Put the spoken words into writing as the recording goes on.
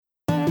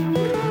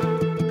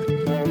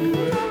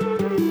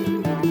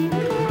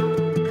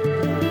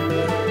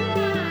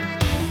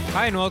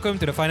and welcome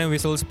to the Final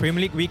Whistles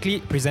Premier League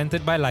Weekly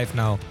presented by Live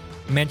Now.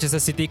 Manchester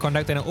City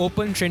conducted an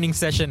open training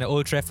session at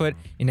Old Trafford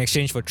in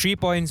exchange for 3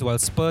 points, while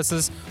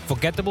Spurs'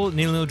 forgettable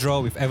 0-0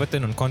 draw with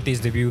Everton on Conte's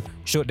debut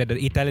showed that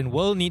the Italian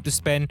will need to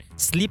spend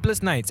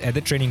sleepless nights at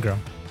the training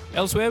ground.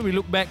 Elsewhere, we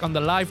look back on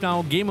the Live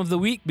Now Game of the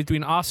Week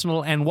between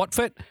Arsenal and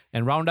Watford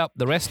and round up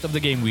the rest of the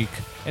game week.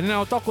 And in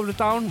our Talk of the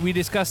Town, we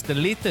discuss the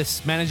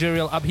latest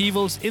managerial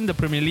upheavals in the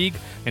Premier League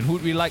and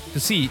who'd we like to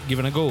see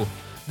given a go.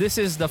 This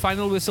is the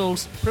Final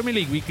Whistles Premier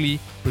League Weekly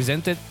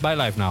presented by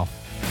Live Now.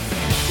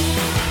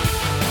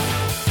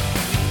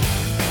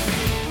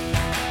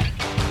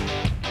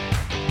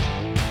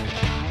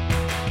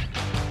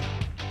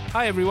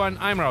 Hi everyone,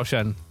 I'm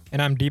Raushan.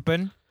 And I'm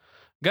Deepan.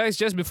 Guys,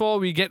 just before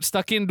we get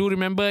stuck in, do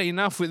remember,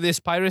 enough with this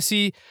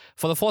piracy.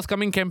 For the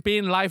forthcoming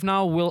campaign, Live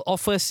Now will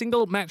offer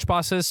single match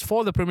passes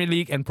for the Premier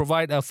League and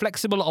provide a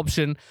flexible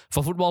option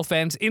for football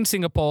fans in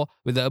Singapore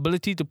with the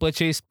ability to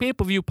purchase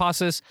pay-per-view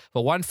passes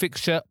for one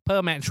fixture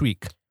per match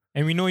week.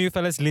 And we know you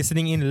fellas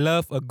listening in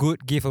love a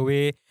good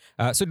giveaway.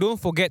 So don't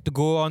forget to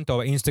go on to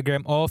our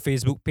Instagram or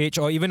Facebook page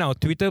or even our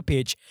Twitter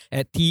page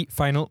at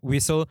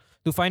 @TFinalWhistle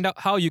to find out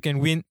how you can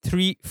win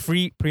 3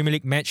 free Premier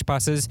League match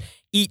passes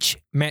each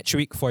match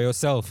week for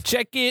yourself.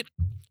 Check it!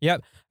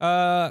 Yep.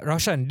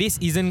 Roshan, this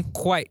isn't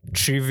quite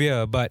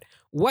trivia, but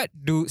what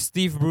do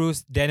Steve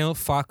Bruce, Daniel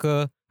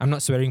Farke, I'm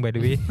not swearing by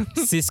the way,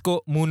 Xisco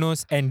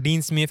Munoz and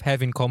Dean Smith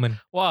have in common?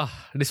 Wow,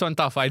 this one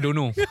tough. I don't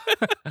know.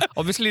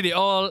 Obviously, they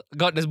all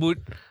got this boot.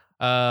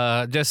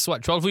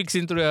 12 weeks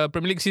into the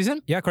Premier League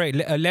season? Yeah, correct.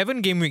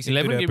 11 game weeks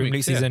into the Premier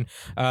League season.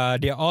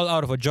 They're all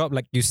out of a job,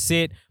 like you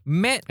said.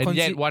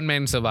 Yet one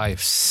man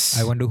survives.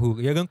 I wonder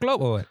who. Jurgen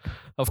Klopp or what?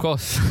 Of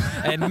course.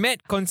 And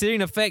Matt, considering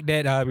the fact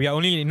that we are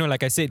only,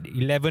 like I said,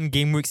 11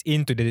 game weeks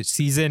into the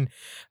season,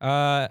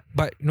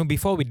 but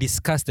before we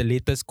discuss the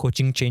latest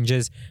coaching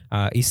changes,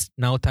 it's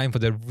now time for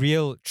the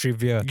real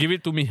trivia. Give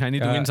it to me. I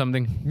need to win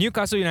something.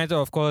 Newcastle United,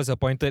 of course,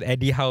 appointed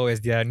Eddie Howe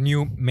as their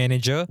new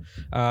manager.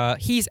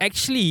 He's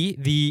actually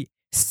the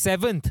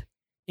 7th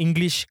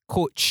English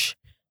coach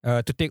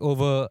to take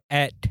over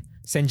at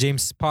St.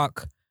 James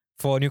Park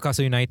for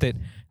Newcastle United.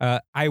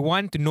 I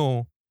want to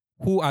know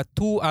who are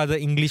 2 other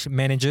English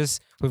managers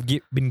who've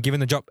been given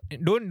the job.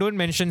 Don't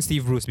mention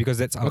Steve Bruce because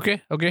that's out.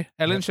 Okay.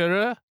 Alan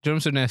Shearer, Jerome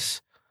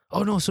Souness.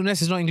 Oh no,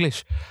 Souness is not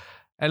English.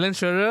 Alan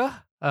Shearer,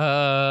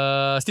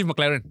 Steve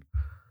McLaren.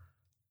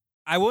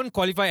 I won't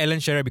qualify Alan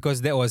Shearer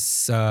because that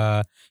was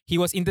he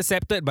was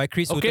intercepted by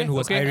Chris Hutton, who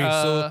was Irish.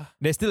 So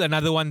there's still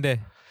another one there.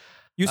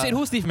 You said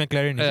who Steve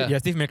McLaren? Yeah,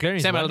 Steve McLaren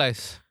is Sam one.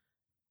 Allardyce.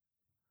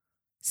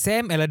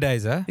 Sam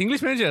Allardyce, huh?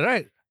 English manager,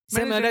 right?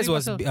 Sam Allardyce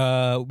was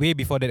way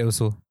before that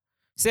also.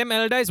 Sam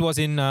Allardyce was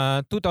in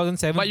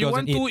 2007, But you 2008.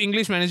 want 2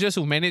 English managers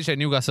who managed at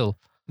Newcastle?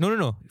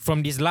 No.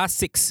 From these last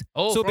 6.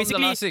 Oh, so from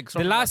basically,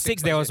 the last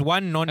 6, there was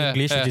one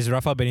non-English, which is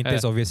Rafa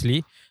Benitez,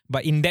 obviously.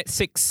 But in that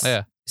 6,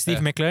 Steve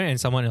McLaren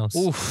and someone else.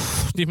 Oof,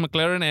 Steve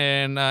McLaren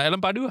and Alan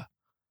Pardew.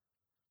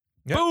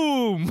 Yep.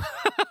 Boom!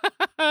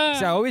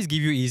 So I always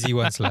give you easy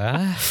ones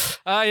lah.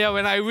 Yeah,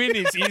 when I win,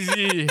 it's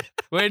easy.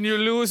 When you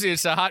lose,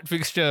 it's a hard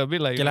fixture. A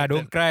bit like Okay lah,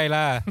 don't cry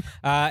lah.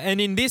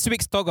 And in this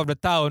week's Talk of the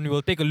Town, we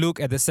will take a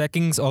look at the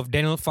sackings of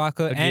Daniel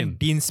Farke and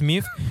Dean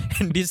Smith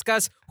and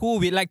discuss who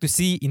we'd like to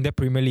see in the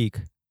Premier League.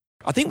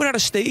 I think we're at a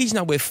stage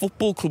now where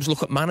football clubs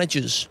look at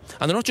managers,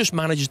 and they're not just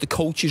managers, the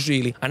coaches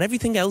really, and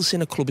everything else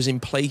in a club is in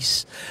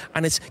place.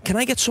 And it's, can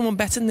I get someone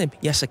better than him?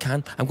 Yes, I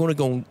can. I'm going to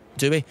go and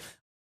do it.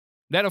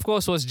 That, of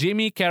course, was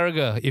Jamie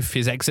Carragher, if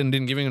his accent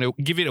didn't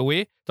give it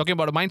away, talking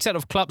about the mindset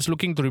of clubs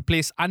looking to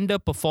replace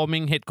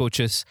underperforming head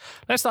coaches.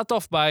 Let's start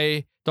off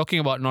by talking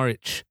about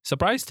Norwich.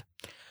 Surprised?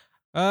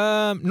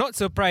 Not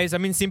surprised. I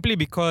mean, simply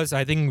because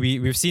I think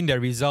we've seen their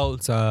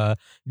results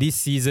this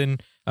season,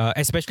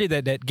 especially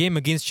that game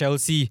against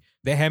Chelsea,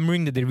 the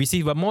hammering that they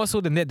received. But more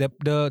so than that,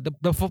 the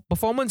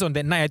performance on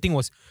that night, I think,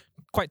 was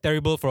quite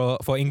terrible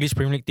for English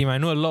Premier League team. I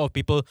know a lot of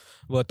people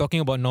were talking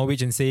about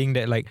Norwich and saying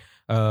that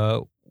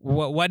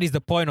what is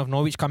the point of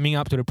Norwich coming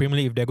up to the Premier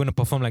League if they're going to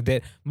perform like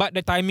that? But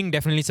the timing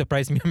definitely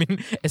surprised me. I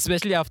mean,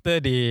 especially after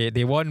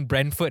they won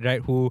Brentford,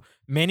 right? Who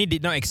many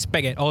did not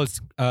expect at all,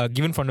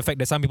 given from the fact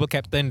that some people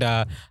captained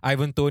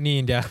Ivan Toney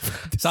in their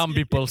some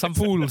people, some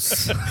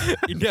fools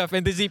in their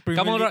fantasy Premier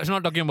Come on, League. Raj,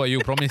 not talking about you,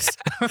 promise.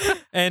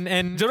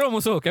 and Jerome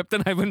also,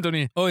 Captain Ivan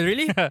Toney. Oh,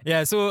 really?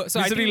 Yeah. So I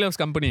Misery think loves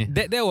company.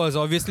 that was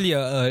obviously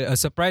a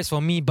surprise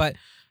for me, but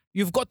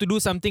you've got to do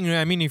something,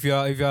 right? I mean, if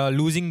you're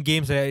losing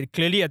games,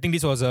 clearly I think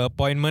this was an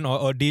appointment or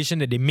audition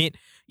that they made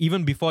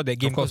even before that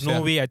game. Because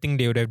no way I think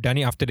they would have done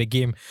it after the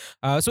game.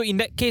 So in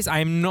that case,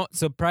 I'm not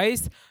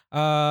surprised.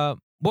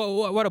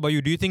 What about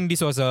you? Do you think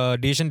this was a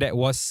decision that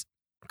was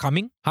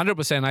coming?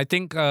 100%. I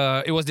think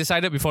it was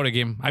decided before the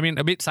game. I mean,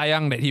 a bit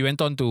sayang that he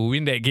went on to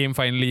win that game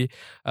finally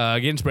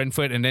against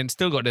Brentford and then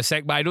still got the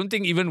sack. But I don't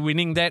think even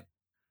winning that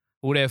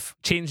would have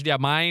changed their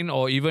mind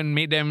or even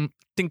made them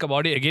think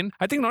about it again.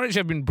 I think Norwich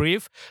have been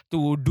brave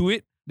to do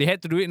it they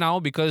had to do it now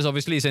because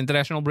obviously it's an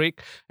international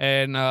break.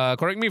 And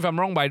correct me if I'm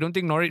wrong, but I don't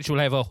think Norwich will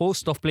have a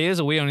host of players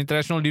away on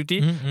international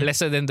duty,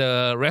 lesser than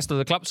the rest of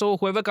the club. So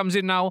whoever comes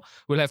in now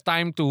will have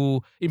time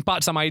to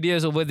impart some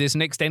ideas over this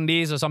next 10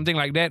 days or something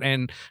like that.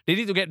 And they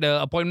need to get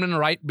the appointment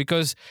right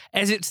because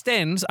as it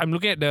stands, I'm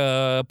looking at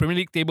the Premier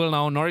League table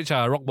now. Norwich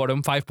are rock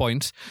bottom, 5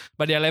 points,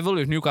 but they are level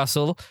with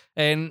Newcastle.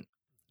 And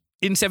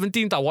in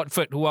 17th are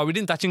Watford, who are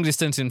within touching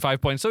distance in 5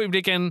 points. So if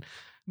they can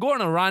go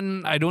on a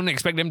run, I don't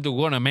expect them to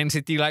go on a Man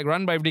City-like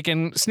run, but if they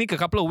can sneak a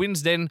couple of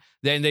wins, then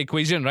they're in the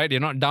equation, right? They're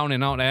not down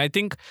and out. And I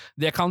think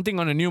they're counting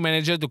on a new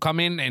manager to come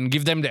in and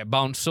give them that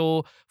bounce.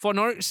 So for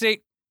Norwich's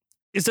sake,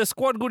 is the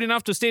squad good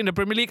enough to stay in the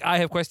Premier League? I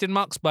have question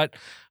marks, but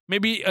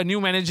maybe a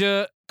new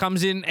manager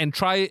comes in and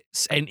tries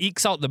and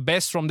ekes out the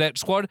best from that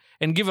squad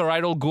and give a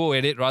right old go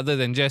at it rather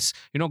than just,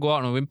 go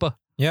out on a whimper.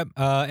 Yep,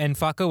 and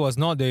Farke was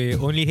not the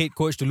only head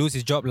coach to lose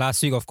his job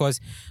last week. Of course,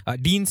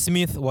 Dean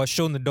Smith was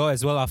shown the door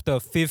as well after a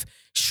 5th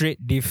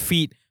straight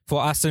defeat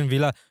for Aston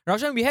Villa.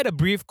 Raushan, we had a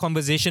brief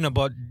conversation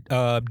about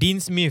Dean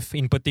Smith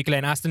in particular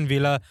and Aston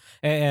Villa.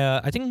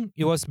 I think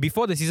it was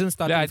before the season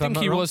started. Yeah, I think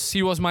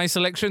he was my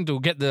selection to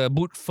get the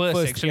boot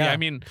first actually. Yeah. I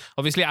mean,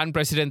 obviously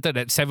unprecedented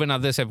that 7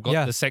 others have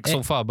got the sack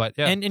so far, but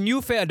yeah. And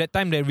you felt at that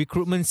time that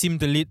recruitment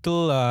seemed a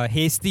little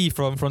hasty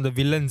from the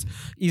villains.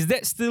 Is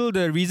that still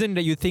the reason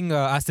that you think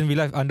Aston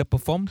Villa have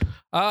underperformed?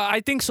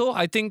 I think so.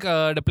 I think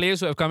the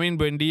players who have come in,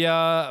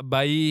 Buendia,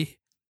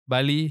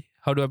 Bali,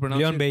 how do I pronounce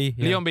Leon it? Bailly.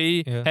 Leon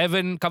Bailly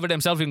haven't covered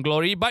themselves in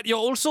glory, but you're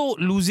also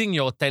losing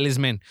your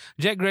talisman.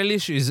 Jack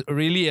Grealish is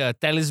really a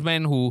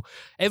talisman who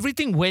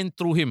everything went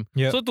through him.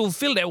 Yep. So to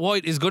fill that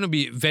void is going to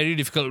be very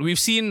difficult. We've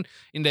seen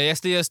in the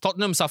yesteryears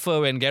Tottenham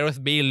suffer when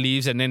Gareth Bale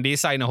leaves and then they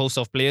sign a host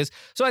of players.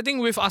 So I think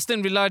with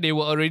Aston Villa, they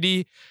were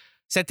already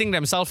setting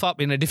themselves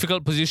up in a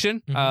difficult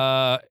position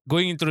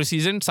going into the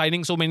season,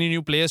 signing so many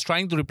new players,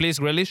 trying to replace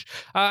Grealish.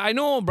 I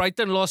know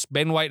Brighton lost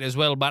Ben White as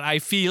well, but I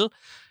feel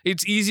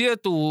it's easier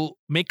to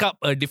make up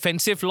a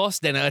defensive loss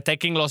than an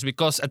attacking loss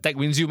because attack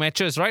wins you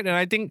matches, right? And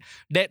I think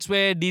that's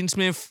where Dean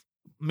Smith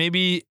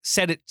maybe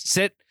set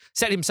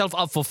himself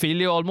up for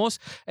failure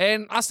almost.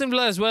 And Aston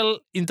Villa as well,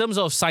 in terms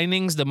of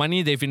signings, the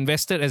money they've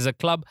invested as a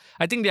club,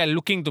 I think they are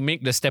looking to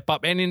make the step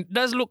up. And it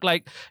does look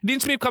like Dean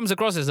Smith comes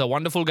across as a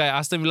wonderful guy,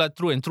 Aston Villa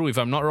through and through, if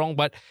I'm not wrong.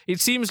 But it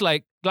seems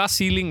like glass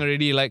ceiling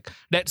already. Like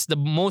that's the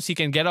most he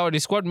can get out of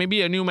his squad.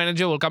 Maybe a new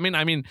manager will come in.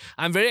 I mean,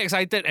 I'm very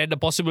excited at the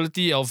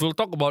possibility of, we'll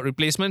talk about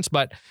replacements,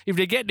 but if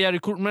they get their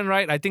recruitment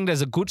right, I think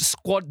there's a good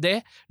squad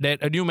there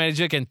that a new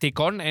manager can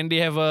take on, and they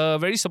have a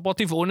very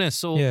supportive owners.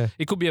 So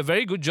it could be a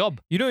very good job.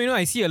 You know,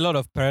 I see a lot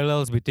of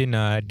parallels between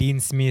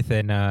Dean Smith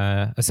and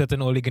a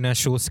certain Ole Gunnar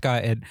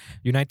Solskjaer at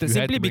United,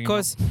 simply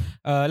because,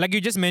 like you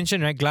just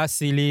mentioned, right, glass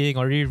ceiling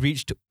already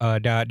reached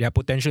their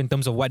potential in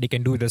terms of what they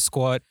can do with the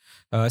squad.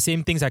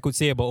 Same things I could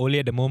say about Ole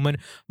at the moment.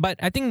 But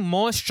I think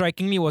more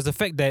strikingly was the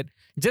fact that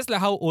just like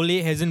how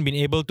Ole hasn't been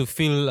able to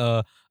fill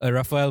a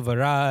Rafael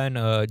Varane,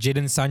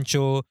 Jadon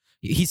Sancho,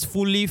 his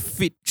fully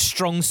fit,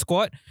 strong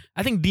squad,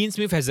 I think Dean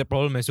Smith has a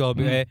problem as well.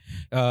 Where,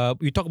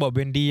 we talk about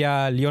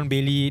Buendia, Leon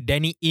Bailey,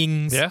 Danny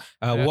Ings,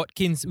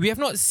 Watkins. We have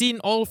not seen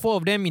all 4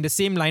 of them in the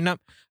same lineup.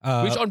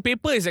 Which on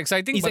paper is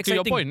exciting, but to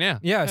your point,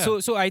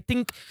 So I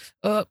think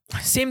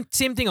same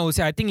thing I would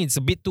say. I think it's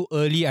a bit too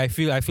early. I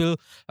feel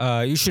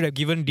you should have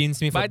given Dean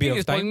Smith a bit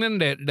of time. I think it's poignant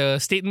that the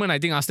statement I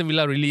think Aston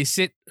Villa released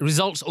said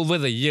results over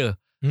the year.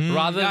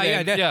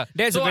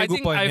 That's so a very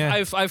good point.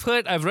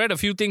 I've read a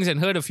few things and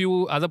heard a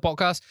few other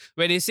podcasts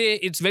where they say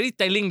it's very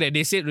telling that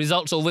they said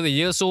results over the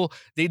year. So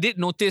they did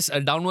notice a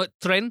downward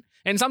trend.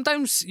 And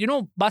sometimes,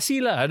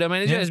 Basila, the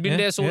manager has been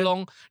there so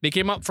long. They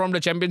came up from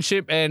the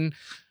championship and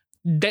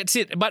that's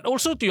it. But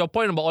also to your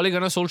point about Ole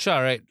Gunnar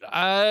Solskjaer,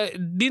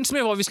 right? Dean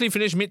Smith obviously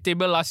finished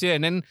mid-table last year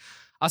and then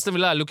Aston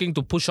Villa are looking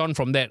to push on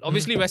from that.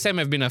 Obviously, West Ham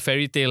have been a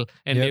fairy tale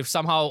and they've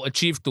somehow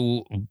achieved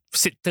to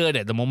sit third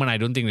at the moment. I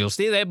don't think they'll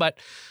stay there, but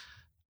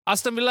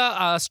Aston Villa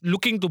are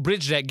looking to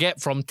bridge that gap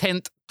from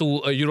 10th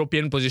to a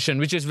European position,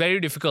 which is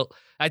very difficult.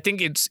 I think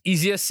it's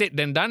easier said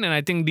than done. And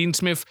I think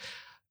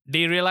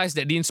they realize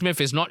that Dean Smith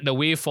is not the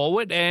way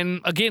forward.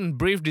 And again,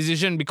 brave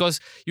decision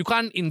because you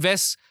can't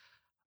invest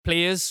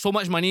players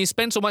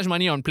spend so much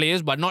money on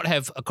players, but not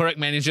have a correct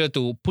manager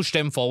to push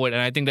them forward.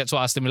 And I think that's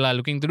what Aston Villa are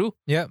looking to do.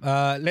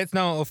 Yeah. Let's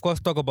now, of course,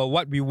 talk about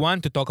what we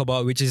want to talk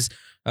about, which is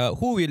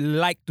who we'd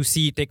like to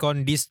see take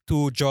on these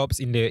 2 jobs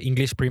in the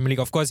English Premier League.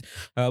 Of course,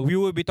 we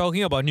will be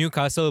talking about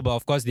Newcastle, but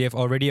of course, they have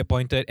already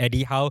appointed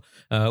Eddie Howe,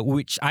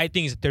 which I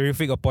think is a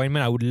terrific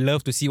appointment. I would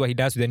love to see what he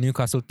does with the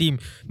Newcastle team.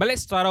 But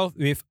let's start off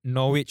with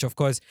Norwich, of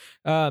course.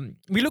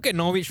 We look at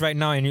Norwich right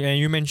now, and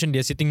you mentioned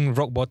they're sitting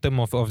rock bottom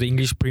of the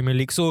English Premier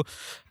League. So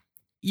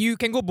you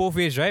can go both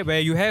ways, right? Where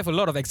you have a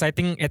lot of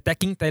exciting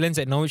attacking talents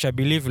at Norwich, I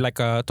believe, like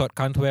Todd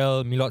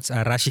Cantwell, Milots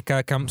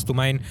Rashica comes to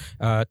mind,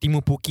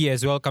 Timu Puki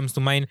as well comes to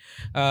mind.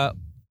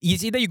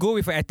 It's either you go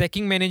with an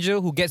attacking manager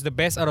who gets the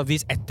best out of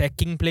these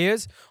attacking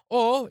players,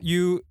 or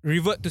you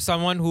revert to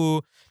someone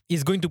who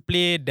is going to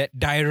play that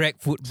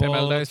direct football,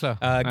 Allardyce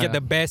lah. get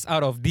the best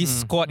out of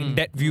this squad in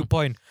that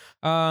viewpoint.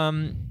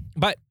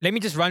 But let me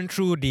just run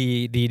through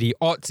the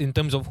odds in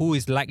terms of who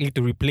is likely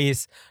to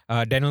replace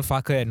Daniel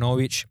Farke at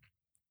Norwich.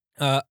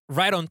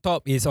 Right on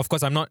top is, of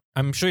course,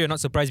 I'm sure you're not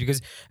surprised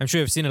because I'm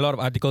sure you've seen a lot of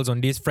articles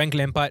on this. Frank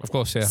Lampard, Of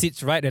course, yeah.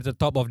 sits right at the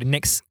top of the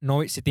next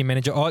Norwich City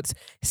manager odds.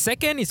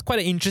 Second is quite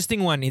an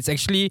interesting one. It's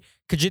actually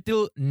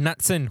Kjetil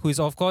Knutsen, who is,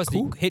 of course,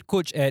 the head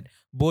coach at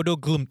Bodo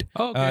Glimt.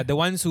 Oh, okay. The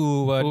ones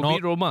who were Who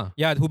beat Roma.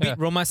 who beat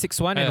Roma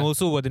 6-1 and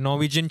also were the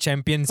Norwegian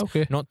champions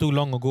not too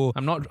long ago.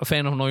 I'm not a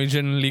fan of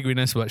Norwegian league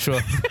winners, but sure.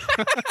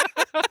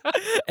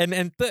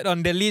 And third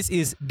on the list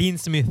is Dean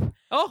Smith.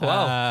 Oh,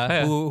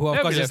 wow. Who of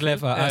Yeah, course we just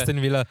left left him.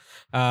 Aston Villa.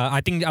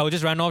 I think I'll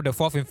just run off the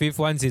fourth and fifth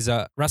ones. Is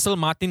Russell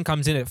Martin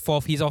comes in at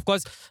fourth. He's of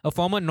course a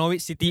former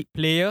Norwich City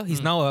player.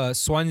 He's now a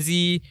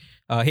Swansea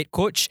head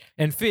coach.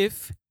 And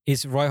fifth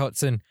is Roy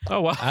Hodgson.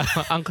 Oh, wow.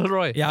 Uncle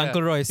Roy.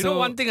 Uncle Roy. You know,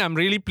 one thing I'm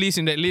really pleased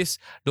in that list,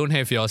 don't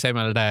have your Sam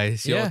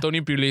Allardyce, your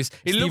Tony Pulis.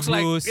 It looks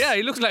Bruce.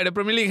 it looks like the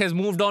Premier League has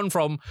moved on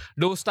from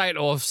those type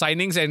of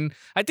signings, and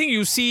I think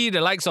you see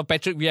the likes of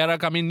Patrick Vieira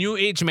coming, new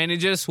age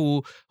managers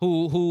who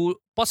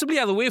possibly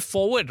are the way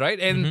forward, right?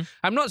 And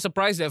I'm not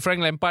surprised that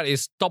Frank Lampard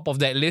is top of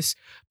that list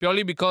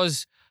purely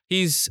because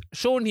he's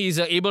shown he's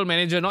an able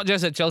manager, not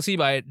just at Chelsea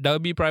but at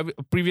Derby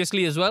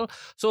previously as well.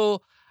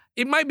 So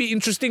it might be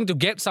interesting to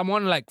get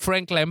someone like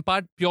Frank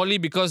Lampard purely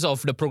because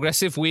of the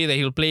progressive way that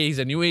he'll play. He's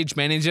a new age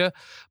manager.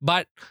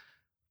 But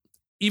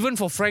even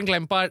for Frank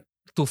Lampard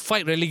to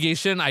fight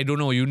relegation, I don't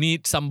know. You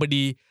need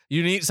somebody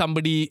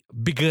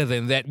bigger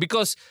than that.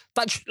 Because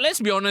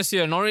let's be honest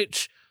here,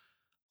 Norwich,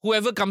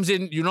 whoever comes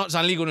in, you're not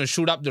suddenly going to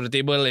shoot up to the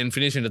table and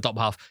finish in the top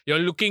half. You're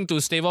looking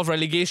to stave off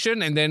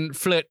relegation and then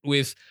flirt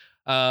with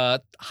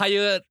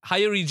higher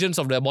regions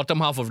of the bottom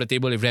half of the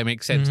table, if that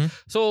makes sense.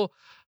 So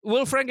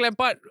will Frank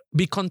Lampard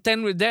be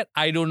content with that?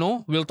 I don't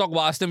know. We'll talk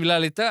about Aston Villa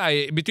later.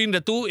 Between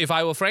the two, if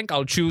I were Frank,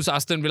 I'll choose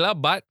Aston Villa.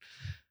 But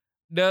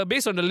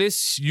based on the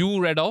list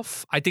you read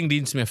off, I think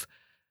Dean Smith.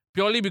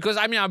 Purely because,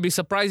 I'll be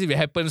surprised if it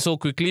happens so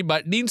quickly.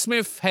 But Dean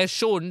Smith has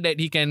shown that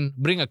he can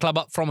bring a club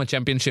up from a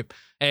championship.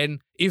 And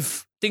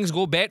if things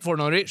go bad for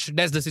Norwich,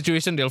 that's the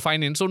situation they'll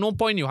find in. So no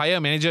point you hire a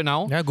manager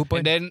now. Yeah, good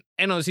point. And then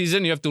end of the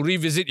season, you have to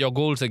revisit your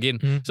goals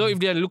again. So if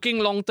they're looking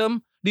long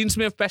term, Dean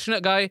Smith,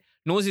 passionate guy,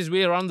 knows his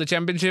way around the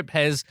championship,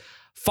 has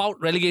fought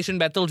relegation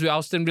battles with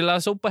Aston Villa.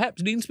 So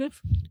perhaps Dean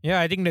Smith? Yeah,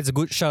 I think that's a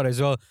good shout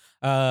as well.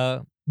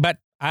 But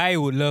I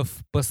would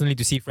love personally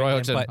to see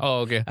Frank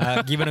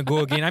Lampard given a go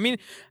again.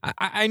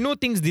 I know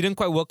things didn't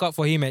quite work out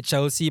for him at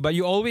Chelsea, but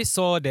you always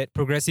saw that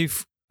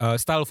progressive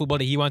style of football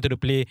that he wanted to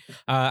play.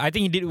 I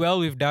think he did well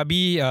with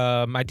Derby.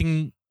 I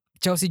think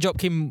Chelsea job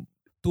came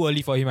too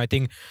early for him, I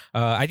think.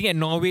 At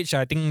Norwich,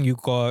 I think you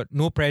got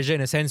no pressure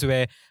in a sense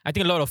where I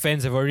think a lot of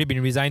fans have already been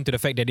resigned to the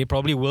fact that they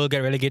probably will get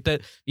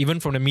relegated.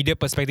 Even from the media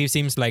perspective,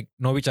 seems like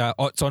Norwich are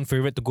odds-on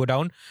favourite to go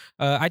down.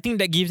 I think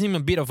that gives him a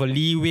bit of a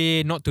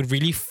leeway not to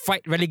really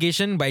fight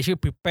relegation, but actually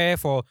prepare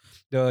for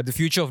the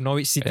future of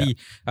Norwich City.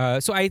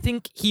 So I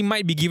think he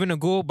might be given a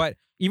go, but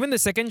even the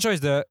second choice,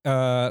 the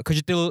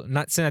Kjetil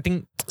Knutsen, I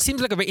think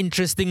seems like a very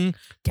interesting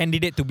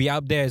candidate to be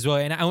up there as well.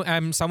 And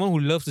I'm someone who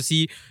loves to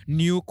see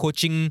new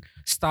coaching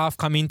staff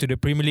coming to the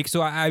Premier League.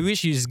 So I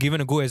wish he's given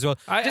a go as well.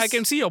 I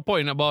can see your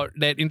point about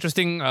that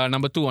interesting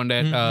number 2 on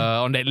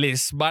that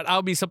list. But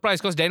I'll be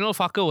surprised because Daniel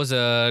Farke was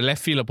a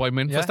left field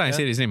appointment. First time I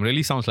said his name,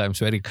 really sounds like I'm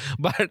swearing.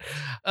 But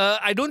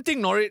I don't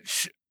think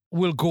Norwich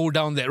will go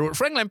down that road.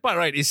 Frank Lampard,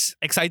 right, is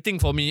exciting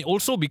for me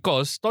also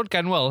because Todd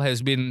Canwell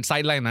has been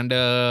sidelined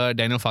under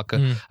Daniel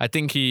Farke. I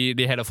think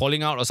they had a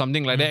falling out or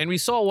something like that. And we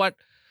saw what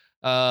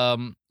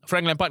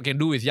Frank Lampard can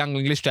do with young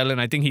English talent.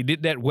 I think he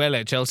did that well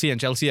at Chelsea and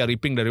Chelsea are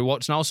reaping the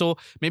rewards now. So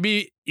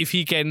maybe if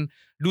he can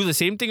do the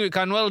same thing with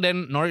Canwell,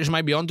 then Norwich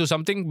might be onto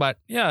something. But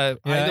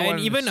and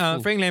even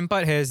Frank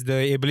Lampard has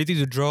the ability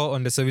to draw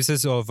on the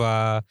services of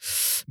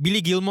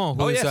Billy Gilmore,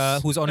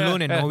 who's on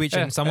loan at Norwich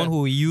and someone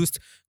who he used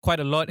quite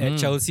a lot at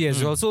Chelsea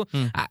as well. So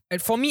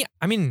for me,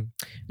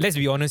 let's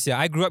be honest here.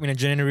 I grew up in a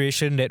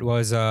generation that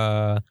was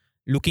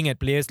looking at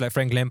players like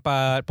Frank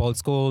Lampard, Paul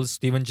Scholes,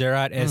 Steven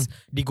Gerrard as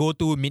the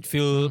go-to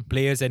midfield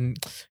players and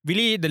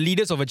really the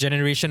leaders of a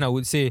generation, I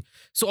would say.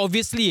 So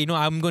obviously,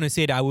 I'm going to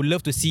say that I would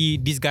love to see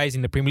these guys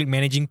in the Premier League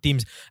managing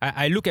teams.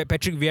 I look at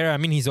Patrick Vieira.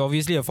 He's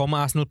obviously a former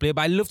Arsenal player,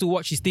 but I love to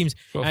watch his teams.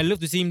 Sure. I love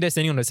to see him there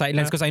standing on the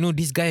sidelines because I know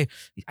this guy,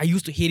 I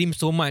used to hate him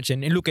so much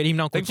and look at him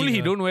now. Thankfully,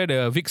 he don't wear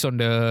the Vicks on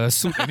the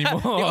suit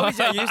anymore.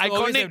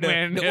 Iconic,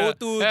 man. The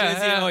O2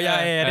 jersey.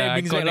 That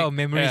brings back a lot of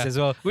memories as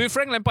well. With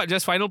Frank Lampard,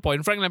 just final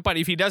point. Frank Lampard,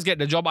 if he does get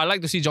the job, I'd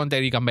like to see John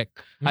Terry come back.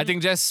 I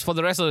think just for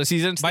the rest of the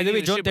season. By the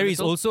way, John Terry is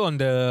also on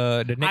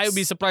the next. I'll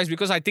be surprised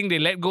because I think they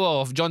let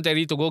go of John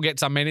Terry to go get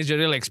some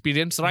managerial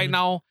experience. Right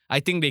now, I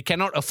think they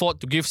cannot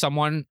afford to give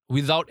someone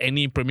without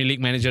any Premier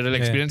League managerial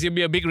experience. It'll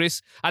be a big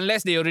risk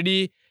unless they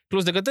already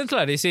close the curtains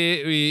lah. They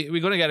say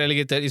we're gonna get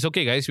relegated. It's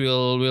okay, guys.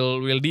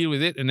 We'll deal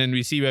with it, and then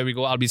we see where we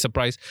go. I'll be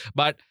surprised,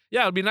 but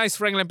yeah, it'll be nice.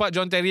 Frank Lampard,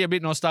 John Terry, a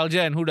bit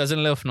nostalgia, and who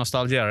doesn't love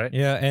nostalgia, right?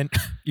 Yeah, and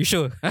you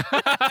sure?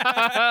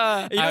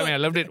 I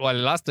loved it while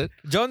it lasted.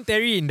 John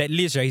Terry in that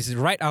list, right? He's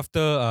right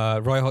after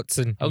Roy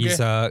Hodgson. Okay.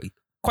 He's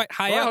quite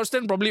high Roy up.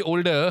 Hodgson probably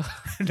older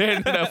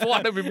than the 4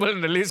 other people in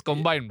the list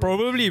combined. Bro.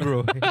 Probably,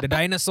 bro. The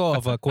dinosaur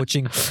of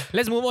coaching.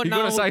 Let's move on You're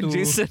now gonna sign to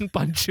Jason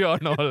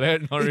Panchion or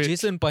that, Norwich.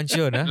 Jason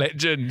Panchion.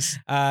 Legends.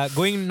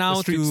 Going now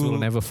The streets will to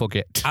never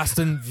forget.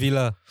 Aston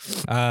Villa.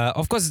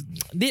 Of course,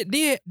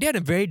 they had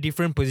a very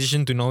different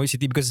position to Norwich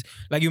City because,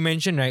 like you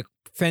mentioned, right,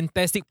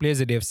 fantastic players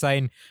that they've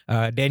signed.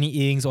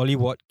 Danny Ings, Ollie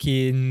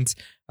Watkins.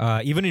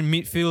 Even in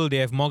midfield, they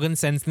have Morgan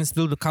Sanson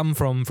still to come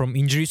from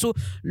injury. So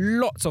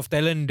lots of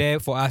talent there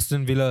for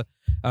Aston Villa.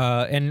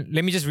 And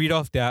let me just read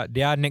off their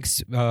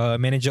next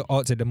manager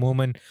odds at the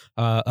moment.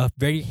 A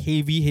very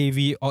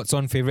heavy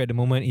odds-on favourite at the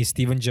moment is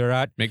Steven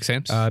Gerrard. Makes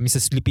sense. Mr.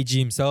 Sleepy G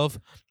himself.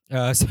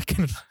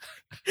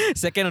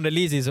 Second on the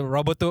list is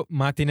Roberto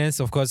Martinez,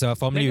 of course,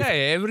 formerly That guy,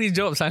 every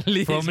job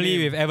suddenly.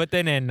 with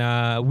Everton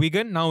and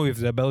Wigan, now with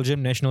the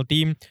Belgium national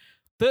team.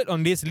 Third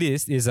on this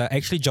list is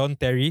actually John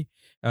Terry,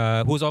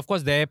 who's of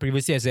course there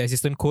previously as the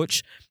assistant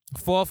coach.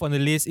 Fourth on the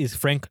list is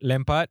Frank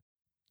Lampard.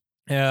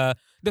 The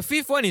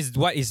fifth one is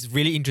what is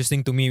really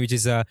interesting to me, which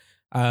is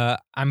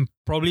I'm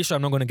probably sure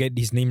I'm not going to get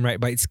his name right,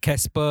 but it's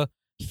Kasper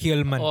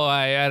Hjulmand. Oh,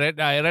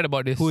 I read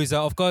about this. Who is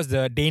of course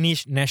the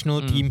Danish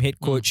national team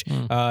head coach.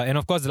 And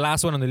of course the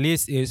last one on the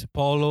list is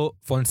Paulo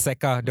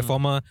Fonseca, the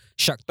former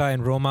Shakhtar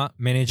and Roma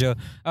manager.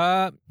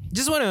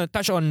 Just want to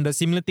touch on the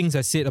similar things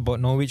I said about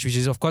Norwich, which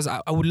is of course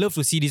I would love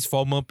to see these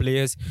former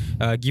players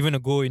given a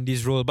go in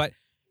this role. But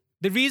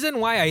the reason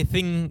why I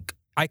think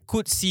I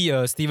could see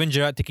Steven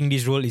Gerrard taking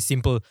this role is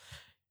simple.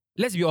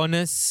 Let's be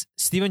honest,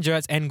 Steven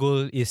Gerrard's end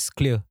goal is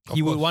clear.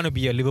 He would want to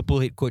be a Liverpool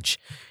head coach.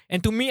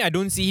 And to me, I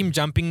don't see him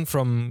jumping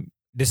from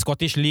the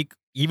Scottish League,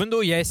 even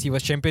though, yes, he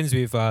was champions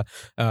with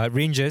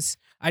Rangers.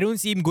 I don't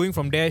see him going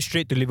from there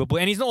straight to Liverpool.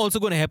 And it's not also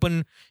going to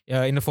happen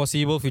in the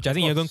foreseeable future. I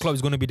think Jurgen Klopp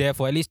is going to be there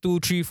for at least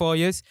 2, 3, 4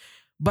 years.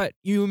 But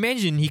you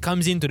imagine he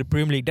comes into the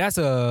Premier League. That's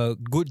a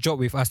good job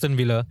with Aston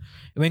Villa.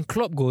 When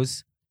Klopp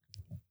goes,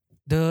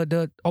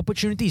 the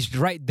opportunity is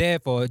right there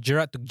for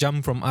Gerrard to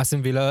jump from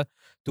Aston Villa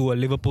to a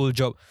Liverpool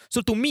job. So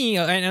to me,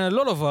 and a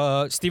lot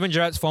of Steven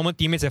Gerrard's former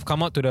teammates have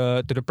come out to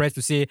the press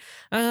to say,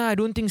 I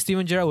don't think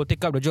Steven Gerrard will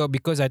take up the job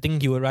because I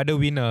think he would rather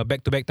win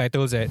back-to-back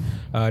titles at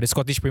the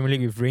Scottish Premier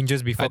League with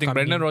Rangers before. I think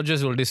Brendan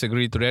Rodgers will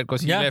disagree to that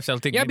because he left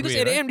Celtic. Yeah, because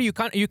at the end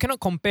you cannot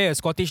compare a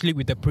Scottish league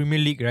with the Premier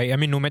League, right? I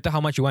mean, no matter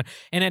how much you want.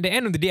 And at the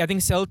end of the day, I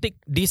think Celtic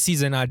this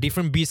season are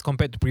different beasts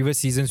compared to previous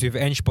seasons with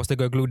Ange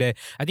Postecoglou there.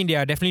 I think they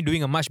are definitely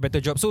doing a much better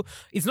job. So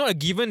it's not a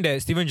given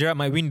that Steven Gerrard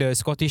might win the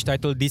Scottish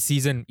title this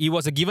season. It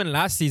was a given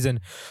last season.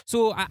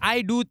 So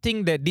I do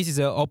think that this is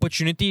an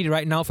opportunity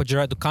right now for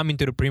Gerrard to come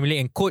into the Premier League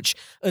and coach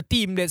a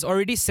team that's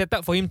already set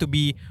up for him to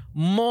be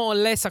more or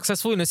less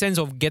successful in the sense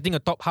of getting a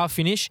top half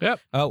finish. Yep.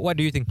 What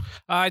do you think?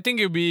 I think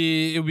it'll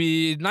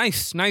be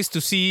nice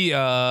to see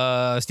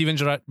Steven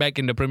Gerrard back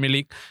in the Premier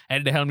League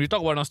at the helm. We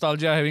talk about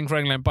nostalgia, having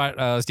Frank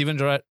Lampard, Steven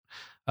Gerrard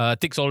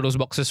ticks all those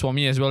boxes for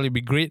me as well. It'd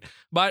be great.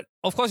 But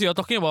of course, you're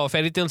talking about a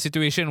fairy tale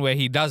situation where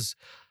he does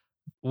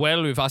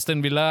well with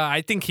Aston Villa.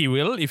 I think he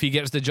will if he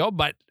gets the job,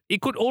 but it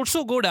could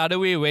also go the other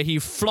way where he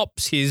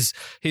flops his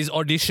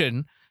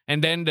audition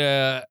and then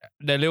the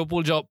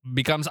Liverpool job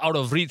becomes out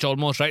of reach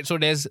almost, right? So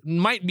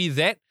might be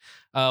that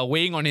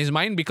weighing on his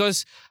mind,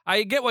 because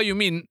I get what you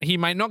mean. He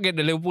might not get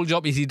the Liverpool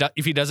job if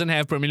he doesn't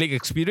have Premier League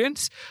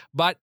experience,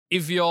 but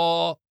if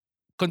you're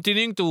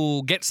continuing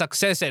to get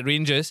success at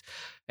Rangers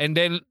and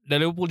then the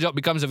Liverpool job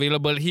becomes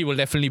available, he will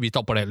definitely be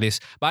top of that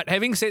list. But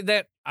having said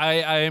that, I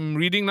am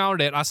reading now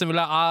that Aston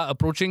Villa are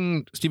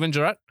approaching Steven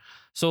Gerrard.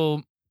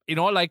 So in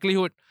all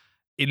likelihood,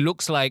 it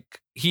looks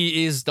like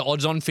he is the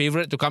odds-on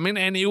favourite to come in,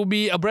 and it will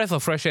be a breath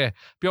of fresh air,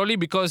 purely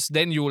because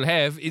then you will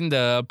have in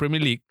the Premier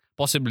League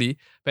possibly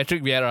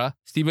Patrick Vieira,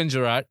 Steven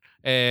Gerrard,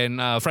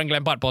 and Frank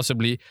Lampard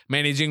possibly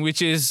managing,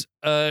 which is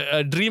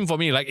a dream for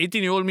me. Like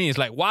 18-year-old me is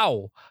like,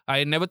 wow,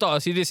 I never thought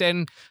I'd see this.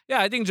 And yeah,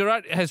 I think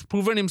Gerrard has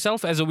proven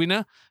himself as a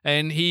winner,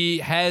 and he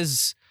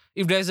has,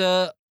 if there's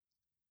a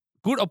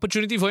good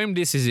opportunity for him,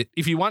 this is it.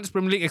 If he wants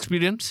Premier League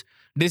experience,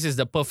 this is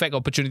the perfect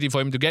opportunity for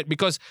him to get,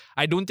 because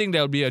I don't think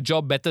there'll be a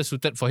job better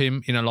suited for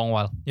him in a long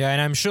while. Yeah, and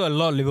I'm sure a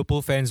lot of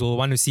Liverpool fans will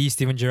want to see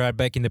Steven Gerrard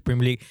back in the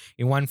Premier League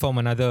in one form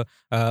or another.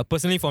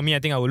 Personally, for me, I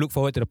think I will look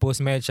forward to the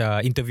post-match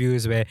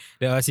interviews where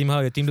they ask him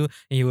how the team do, and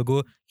he will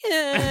go,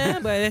 yeah,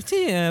 but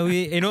actually, and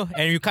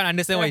you can't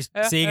understand what he's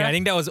saying. I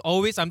think that was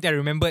always something I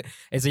remembered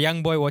as a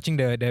young boy watching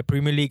the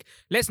Premier League.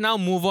 Let's now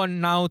move on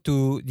now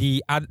to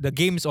the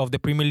games of the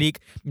Premier League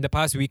in the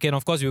past weekend.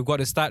 Of course, we've got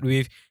to start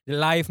with the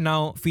live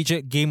now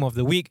featured game of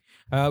the week,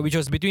 which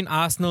was between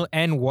Arsenal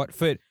and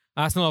Watford.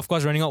 Arsenal, of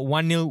course, running out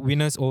 1-0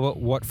 winners over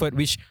Watford,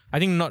 which I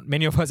think not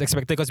many of us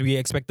expected because we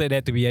expected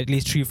there to be at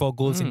least 3-4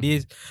 goals in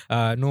this.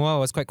 Noah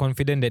was quite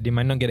confident that they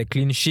might not get a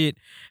clean sheet.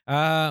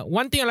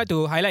 One thing I like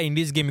to highlight in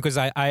this game, because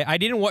I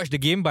didn't watch the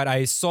game, but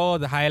I saw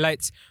the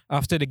highlights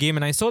after the game,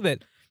 and I saw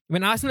that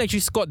when Arsenal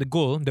actually scored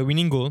the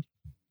winning goal,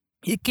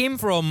 it came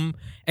from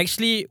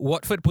actually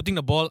Watford putting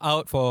the ball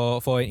out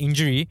for an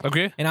injury.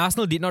 Okay. And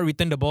Arsenal did not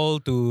return the ball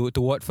to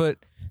Watford.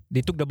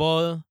 They took the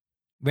ball,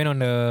 went on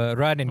the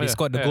run, and they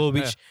scored the goal,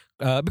 which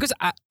because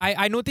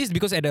I noticed,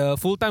 because at the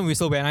full-time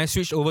whistle when I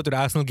switched over to the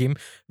Arsenal game,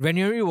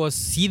 Ranieri was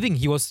seething.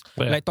 He was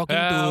like talking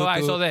to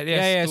I saw that,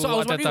 yes. So I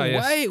was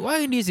wondering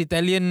why this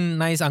Italian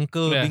nice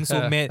uncle being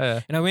so mad.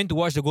 And I went to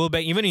watch the goal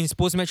back. Even in his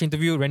post-match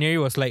interview, Ranieri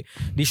was like,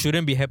 this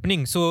shouldn't be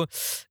happening. So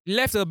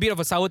left a bit of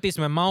a sour taste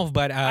in my mouth,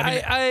 but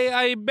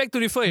I beg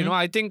to differ, you know.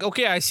 I think,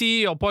 okay, I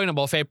see your point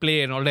about fair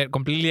play and all that.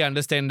 Completely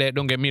understand that,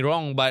 don't get me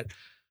wrong, but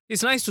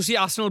it's nice to see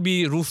Arsenal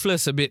be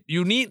ruthless a bit.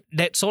 You need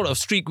that sort of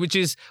streak, which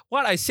is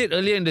what I said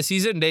earlier in the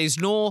season.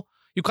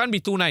 You can't be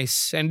too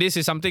nice. And this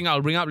is something I'll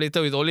bring up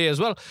later with Ole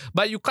as well.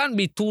 But you can't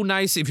be too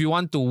nice if you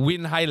want to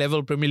win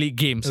high-level Premier League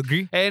games.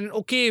 Agree. And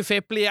okay, fair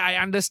play, I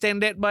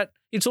understand that. But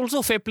it's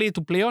also fair play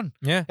to play on.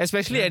 Yeah.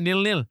 Especially at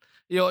 0-0.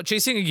 You're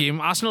chasing a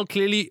game. Arsenal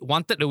clearly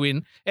wanted the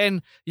win.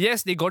 And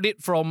yes, they got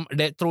it from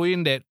that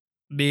throw-in that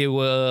they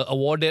were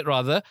awarded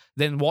rather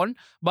than won.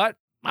 But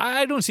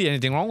I don't see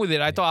anything wrong with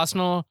it. I thought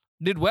Arsenal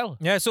did well.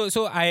 Yeah, so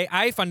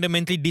I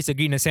fundamentally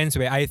disagree in a sense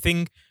where I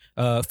think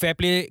fair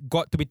play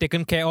got to be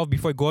taken care of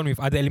before going on with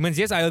other elements.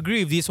 Yes, I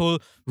agree with this whole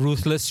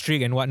ruthless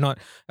streak and whatnot.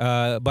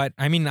 But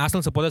I mean,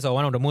 Arsenal supporters are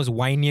one of the most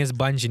whiniest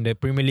bunch in the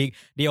Premier League.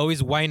 They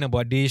always whine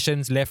about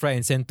decisions left, right,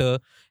 and centre.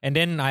 And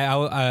then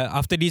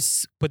after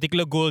this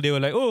particular goal, they were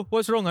like, "Oh,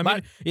 what's wrong?" I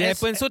mean, it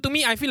happened. So to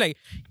me, I feel like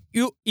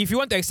if you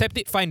want to accept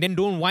it, fine. Then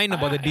don't whine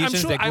about the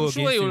decisions that go against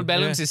you. I'm sure it will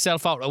balance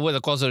itself out over the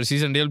course of the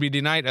season. They'll be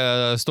denied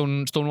a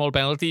stonewall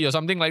penalty or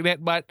something like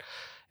that. But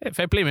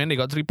fair play, man. They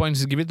got 3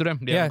 points. Give it to them.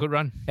 They have a good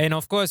run. And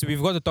of course,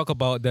 we've got to talk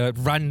about the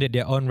run that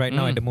they're on right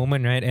now at the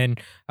moment, right? And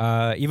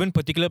even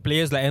particular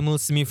players like Emil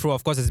Smith-Rowe,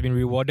 of course, has been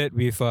rewarded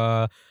with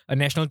a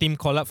national team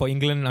call-up for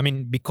England. I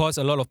mean, because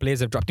a lot of players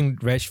have dropped in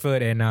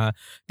Rashford, and I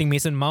think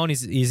Mason Mount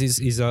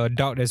is a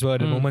doubt as well at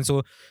the moment.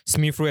 So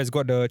Smith-Rowe has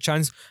got the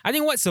chance. I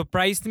think what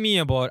surprised me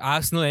about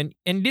Arsenal,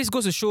 and this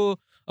goes to show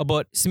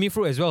about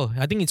Smith-Rowe as well,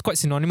 I think it's quite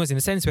synonymous in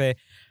the sense where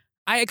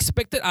I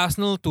expected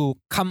Arsenal to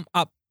come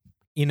up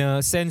in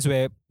a sense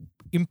where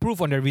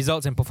improve on their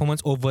results and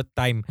performance over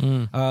time.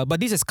 But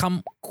this has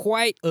come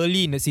quite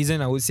early in the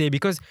season, I would say,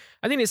 because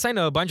I think they signed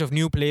a bunch of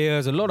new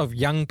players, a lot of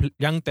young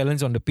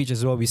talents on the pitch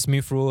as well, with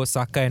Smith-Rowe,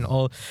 Saka and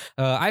all.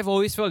 I've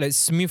always felt that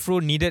Smith-Rowe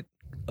needed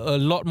a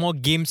lot more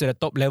games at the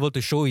top level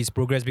to show his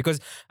progress, because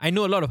I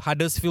know a lot of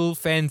Huddersfield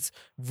fans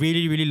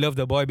really, really love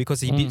the boy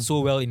because he did so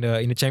well in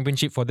the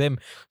championship for them.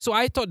 So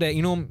I thought that,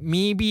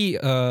 maybe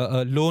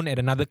a loan at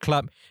another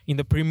club in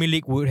the Premier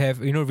League would have,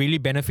 really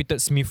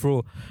benefited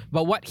Smith-Rowe.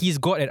 But what he's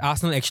got at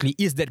Arsenal actually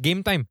is that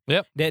game time.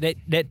 Yep. That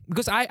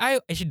because I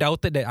actually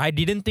doubted that. I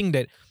didn't think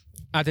that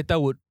Arteta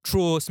would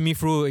throw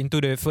Smith-Rowe into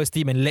the first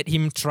team and let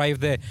him thrive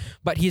there.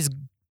 But he's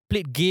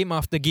played game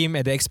after game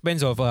at the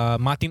expense of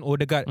Martin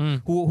Odegaard,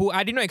 who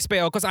I did not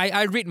expect, because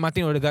I rate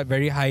Martin Odegaard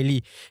very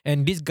highly,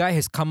 and this guy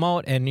has come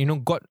out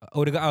and got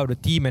Odegaard out of the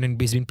team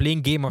and he's been playing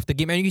game after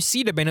game, and you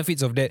see the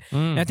benefits of that.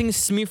 And I think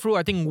Smith-Rowe,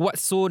 I think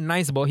what's so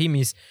nice about him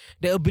is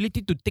the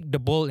ability to take the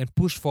ball and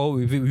push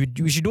forward,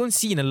 which you don't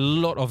see in a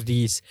lot of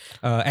these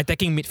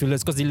attacking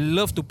midfielders, because they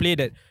love to play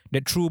that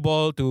through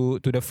ball to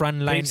the front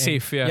line. Play it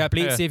safe,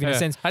 play it safe in a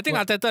sense. I think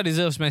Arteta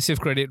deserves massive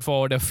credit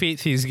for the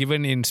faith he's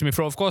given in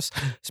Smith-Rowe. Of course,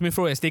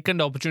 Smith-Rowe has taken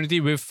the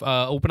opportunity with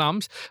open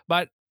arms,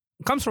 but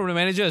comes from the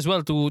manager as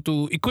well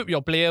to equip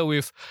your player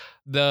with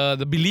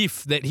the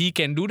belief that he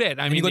can do that.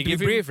 I mean, you got to be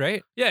brave,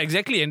 right? Yeah,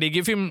 exactly. And they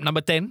give him number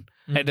 10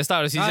 at the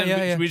start of the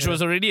season, which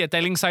was already a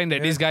telling sign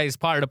that this guy is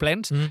part of the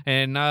plans.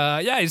 And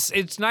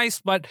it's nice.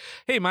 But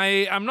hey,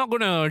 I'm not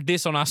gonna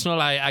diss on Arsenal.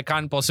 I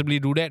can't possibly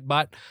do that.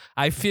 But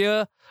I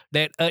fear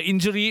that an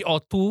injury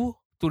or two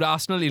to the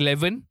Arsenal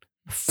 11,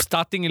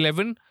 starting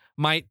 11,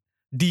 might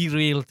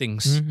derail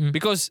things.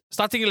 Because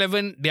starting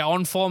 11, they're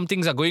on form,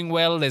 things are going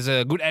well, there's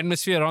a good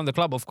atmosphere around the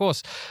club, of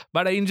course.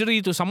 But an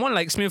injury to someone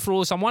like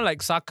Smith-Rowe, someone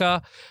like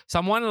Saka,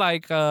 someone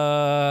like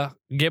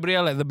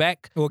Gabriel at the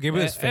back. Oh,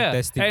 Gabriel is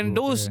fantastic. And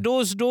those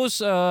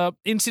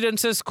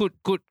incidences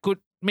could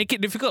make it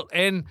difficult.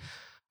 And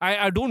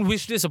I don't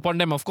wish this upon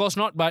them, of course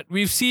not, but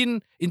we've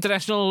seen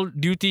international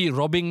duty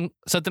robbing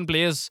certain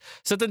players,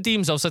 certain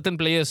teams of certain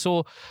players.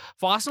 So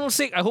for Arsenal's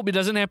sake, I hope it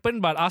doesn't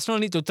happen, but Arsenal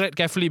need to tread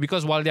carefully,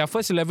 because while their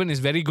first 11 is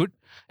very good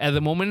at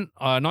the moment,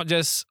 not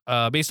just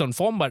based on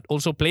form, but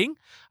also playing,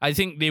 I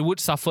think they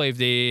would suffer if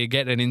they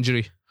get an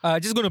injury.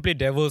 Just going to play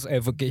devil's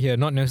advocate here,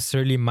 not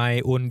necessarily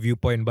my own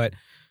viewpoint, but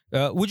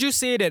would you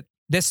say that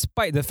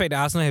despite the fact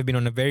that Arsenal have been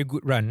on a very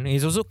good run,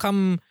 it's also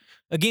come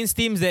against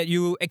teams that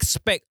you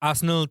expect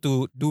Arsenal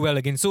to do well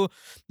against. So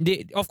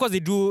they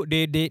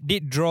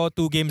did draw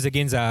 2 games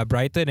against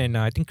Brighton, and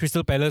I think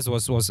Crystal Palace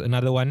was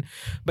another one.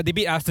 But they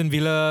beat Aston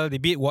Villa, they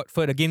beat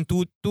Watford again,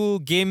 two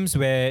games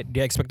where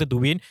they're expected to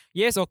win.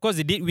 Yes, of course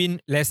they did win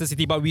Leicester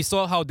City, but we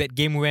saw how that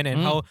game went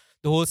and how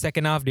the whole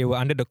second half they were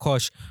under the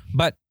cosh.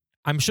 But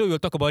I'm sure we'll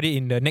talk about it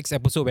in the next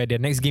episode where the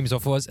next game is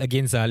of course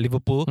against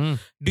Liverpool.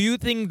 Do you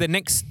think the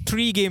next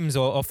 3 games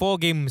or 4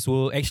 games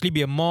will actually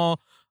be a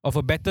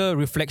better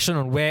reflection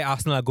on where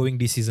Arsenal are going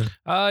this season?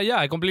 Yeah,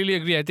 I completely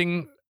agree. I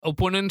think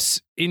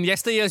opponents in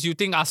yesteryears, you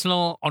think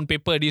Arsenal on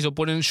paper, these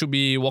opponents should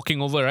be walking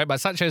over, right?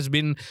 But such has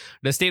been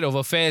the state of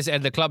affairs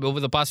at the club over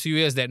the past few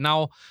years that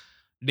now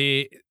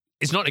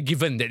it's not a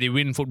given that they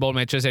win football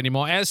matches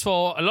anymore, as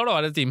for a lot of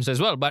other teams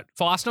as well. But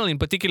for Arsenal in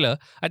particular,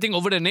 I think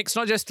over the next,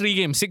 not just 3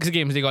 games, 6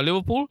 games, they got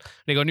Liverpool,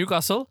 they got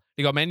Newcastle,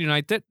 they got Man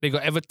United, they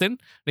got Everton,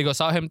 they got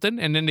Southampton,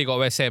 and then they got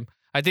West Ham.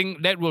 I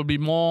think that will be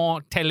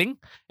more telling.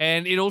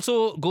 And it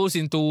also goes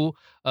into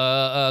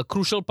a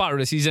crucial part of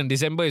the season.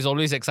 December is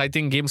always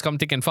exciting. Games come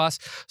thick and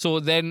fast. So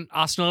then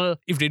Arsenal,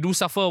 if they do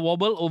suffer a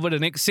wobble over the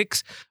next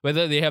 6,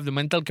 whether they have the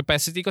mental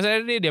capacity, because at the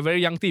end of the day, they're a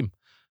very young team.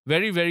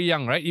 Very, very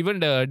young, right? Even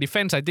the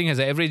defense, I think, has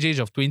an average age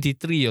of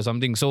 23 or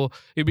something. So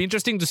it'll be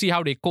interesting to see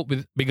how they cope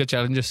with bigger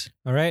challenges.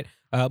 All right.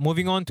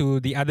 Moving on to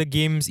the other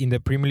games in the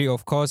Premier League,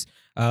 of course.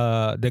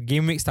 The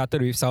game week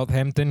started with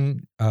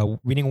Southampton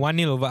winning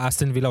 1-0 over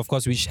Aston Villa, of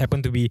course, which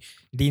happened to be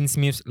Dean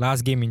Smith's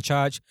last game in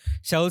charge.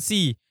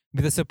 Chelsea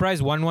with a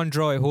surprise 1-1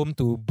 draw at home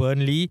to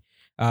Burnley.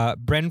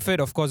 Brentford,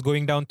 of course,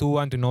 going down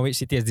 2-1 to Norwich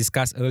City, as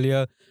discussed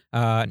earlier.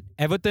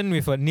 Everton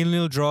with a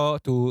 0-0 draw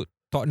to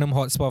Tottenham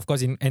Hotspur, of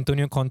course, in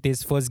Antonio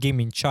Conte's first game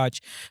in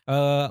charge.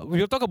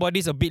 We'll talk about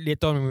this a bit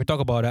later on when we talk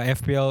about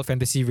FPL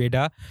Fantasy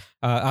Radar.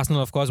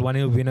 Arsenal, of course,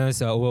 1-0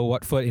 winners over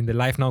Watford in the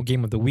Live Now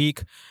game of the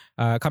week.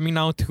 Coming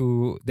now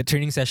to the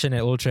training session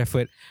at Old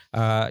Trafford.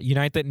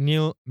 United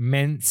 0,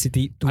 Man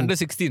City 2. Under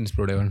 16s,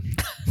 bro, that one.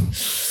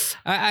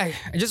 I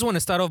just want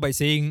to start off by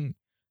saying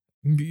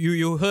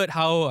you heard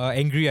how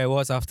angry I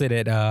was after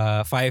that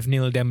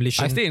 5-0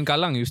 demolition. I stay in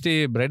Kallang, you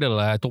stay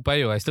Bredel, Toa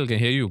Payoh, I still can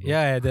hear you, bro.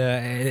 Yeah,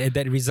 at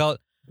that result.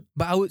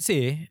 But I would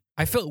say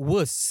I felt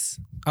worse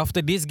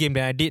after this game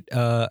than I did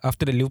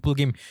after the Liverpool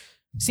game,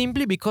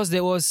 simply because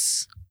there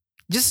was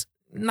just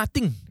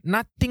nothing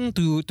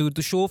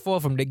to show for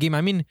from the game.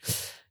 I mean,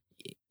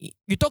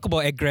 you talk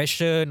about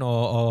aggression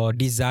or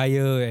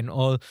desire and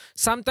all.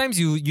 Sometimes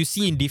you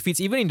see in defeats,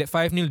 even in that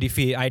 5-0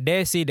 defeat, I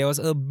dare say there was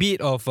a bit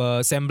of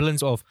a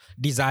semblance of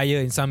desire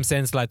in some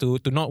sense, like to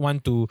not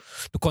want to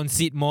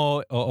concede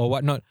more or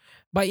whatnot.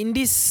 But in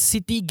this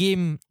City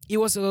game, it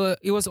was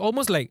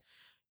almost like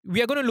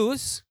we are going to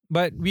lose,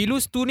 but we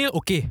lose 2-0,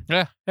 okay.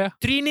 Yeah.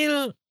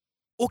 3-0,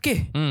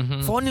 okay.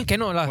 4-0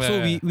 cannot lah. So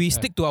we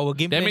stick to our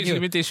game plan Damage here.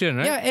 limitation,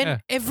 right? Yeah,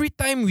 and every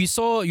time we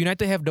saw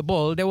United have the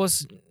ball, there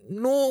was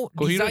no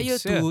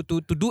Coherence, desire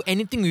to do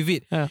anything with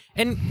it. Yeah.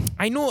 And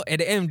I know at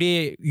the end of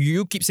the day,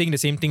 you keep saying the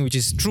same thing, which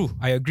is true.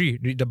 I agree.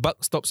 The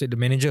buck stops at the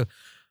manager.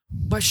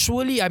 But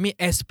surely, I mean,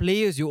 as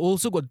players, you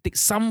also got to take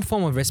some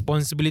form of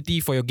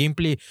responsibility for your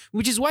gameplay,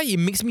 which is why it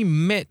makes me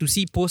mad to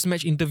see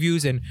post-match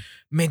interviews and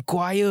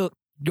Maguire,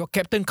 your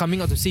captain,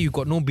 coming out to say you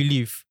got no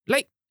belief.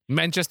 Like,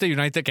 Manchester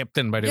United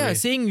captain, by the way. yeah,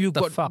 saying you've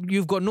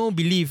got no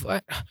belief.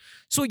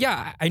 So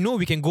yeah, I know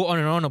we can go on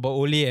and on about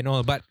Ole and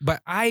all, but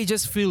I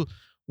just feel,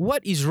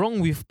 what is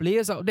wrong with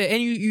players out there?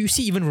 And you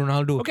see even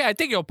Ronaldo. Okay, I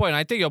take your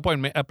point.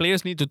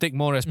 Players need to take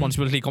more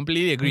responsibility.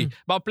 Completely agree.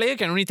 But a player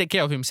can only take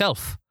care of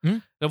himself.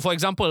 For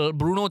example,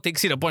 Bruno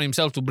takes it upon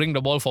himself to bring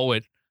the ball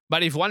forward.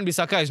 But if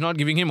Wan-Bissaka is not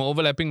giving him an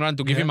overlapping run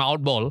to give him an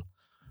out ball,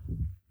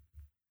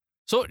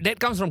 so that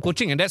comes from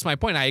coaching, and that's my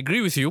point. I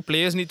agree with you.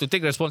 Players need to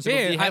take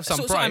responsibility, have some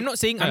pride. So I'm not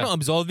saying, I'm not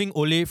absolving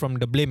Ole from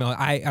the blame.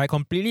 I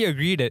completely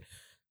agree that,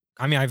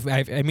 I mean, I've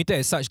admitted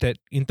as such that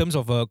in terms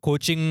of a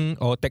coaching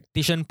or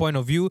tactician point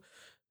of view,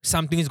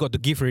 something's got to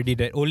give already,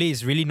 that Ole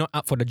is really not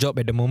up for the job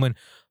at the moment.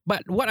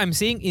 But what I'm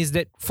saying is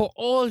that for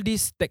all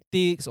these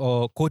tactics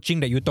or coaching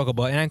that you talk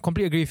about, and I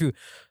completely agree with you,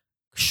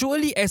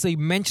 surely as a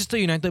Manchester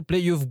United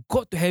player, you've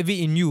got to have it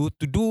in you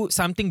to do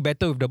something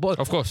better with the ball.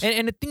 Of course.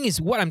 And the thing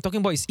is, what I'm talking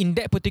about is in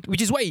that particular,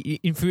 which is why it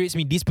infuriates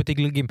me, this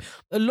particular game.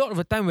 A lot of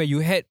the time where you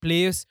had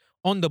players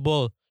on the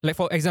ball, like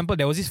for example,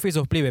 there was this phase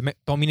of play where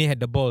McTominay had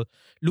the ball,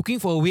 looking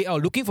for a way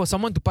out, looking for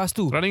someone to pass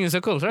to. Running in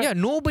circles, right? Yeah,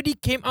 nobody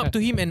came up to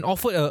him and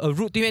offered a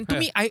route to him. And to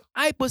me,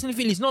 I personally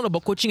feel it's not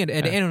about coaching at the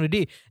end of the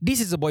day.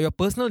 This is about your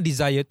personal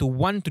desire to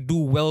want to do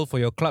well for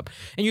your club.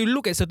 And you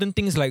look at certain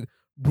things like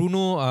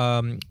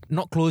Bruno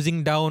not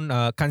closing down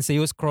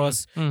Cancelo's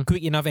cross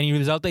quick enough, and it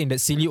resulted in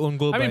that silly own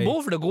goal. I mean,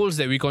 both the goals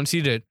that we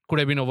conceded could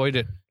have been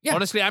avoided. Yeah.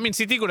 Honestly, I mean,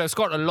 City could have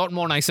scored a lot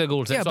more nicer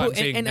goals. That's what I'm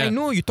saying. And I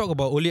know you talk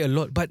about Ole a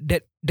lot, but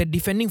that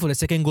defending for the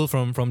second goal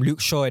from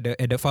Luke Shaw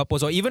at the far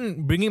post, or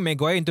even bringing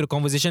Maguire into the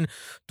conversation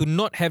to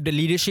not have the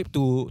leadership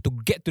to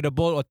get to the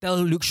ball or tell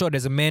Luke Shaw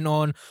there's a man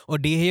on, or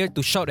De Gea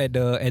to shout at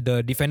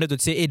the defender to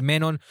say, hey,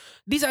 man on.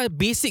 These are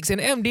basics. And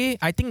at the end of the day,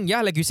 I think,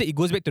 like you said, it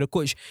goes back to the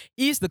coach.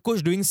 Is the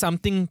coach doing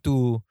something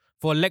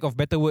for lack of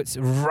better words,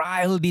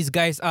 rile these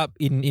guys up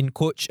in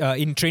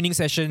training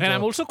sessions. And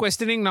I'm also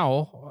questioning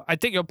now, I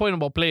take your point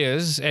about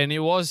players, and it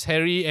was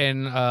Harry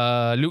and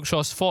Luke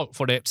Shaw's fault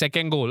for that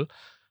second goal.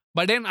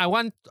 But then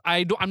I'm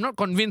not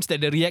convinced that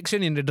the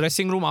reaction in the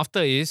dressing room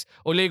after is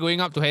Ole going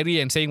up to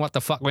Harry and saying what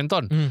the fuck went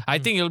on. I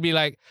think he'll be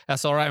like,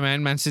 that's all right,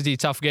 man. Man City,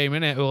 tough game,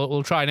 innit?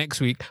 We'll try next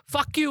week.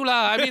 Fuck you,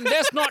 lah. I mean,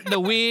 that's not the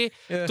way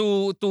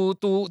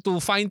to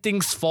find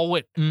things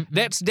forward.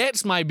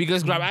 That's my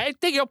biggest gripe. I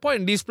take your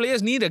point. These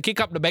players need a kick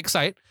up the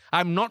backside.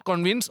 I'm not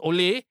convinced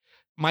Ole,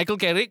 Michael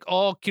Carrick,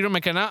 or Kieran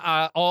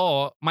McKenna,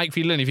 or Mike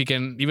Phelan, if he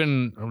can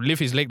even lift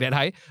his leg that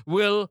high,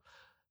 will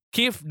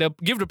give the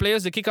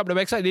players the kick up the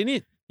backside they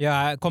need.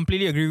 Yeah, I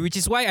completely agree. Which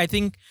is why I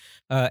think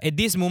at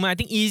this moment, I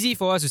think easy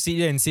for us to sit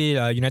there and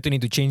say United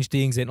need to change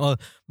things and all.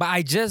 But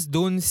I just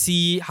don't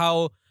see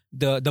how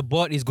the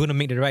board is going to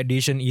make the right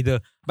decision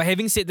either. But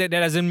having said that, that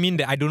doesn't mean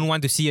that I don't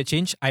want to see a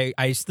change.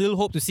 I still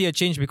hope to see a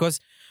change because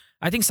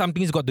I think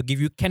something's got to give.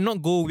 You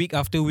cannot go week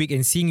after week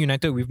and seeing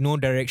United with no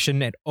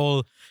direction at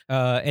all.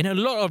 And a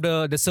lot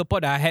of the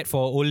support that I had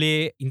for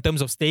Ole in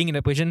terms of staying in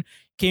the position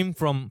came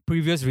from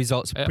previous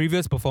results,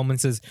 previous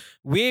performances.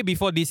 Way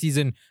before this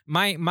season,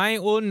 my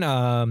own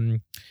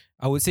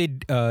I would say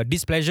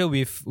displeasure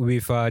with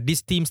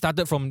this team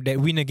started from that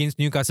win against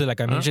Newcastle,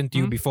 like I mentioned to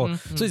you before.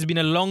 So it's been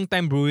a long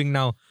time brewing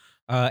now,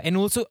 and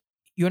also.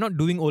 You're not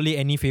doing Ole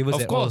any favors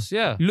at all. Of course,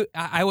 yeah. Look,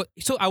 I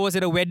was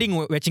at a wedding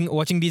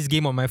watching this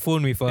game on my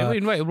phone with... Never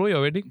invite bro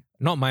your wedding?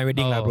 Not my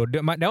wedding lah, bro.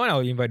 That one I will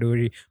invite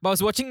already. But I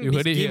was watching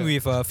this game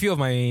with a few of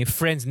my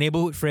friends,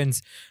 neighborhood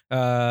friends.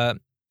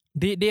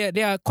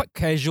 They are quite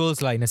casuals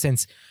lah in a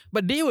sense.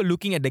 But they were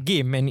looking at the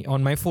game and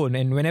on my phone,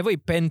 and whenever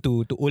it panned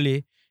to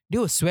Ole, they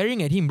were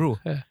swearing at him, bro.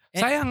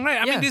 Sayang,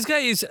 right? I mean, this guy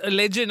is a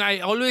legend. I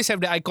always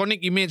have the iconic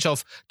image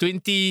of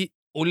 20...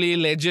 Ole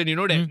legend, you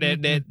know,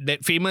 that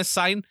famous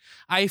sign.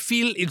 I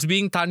feel it's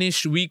being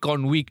tarnished week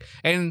on week,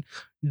 and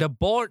the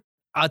board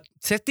are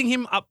setting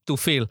him up to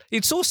fail.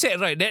 It's so sad,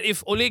 right, that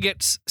if Ole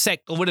gets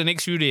sacked over the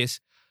next few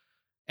days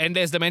and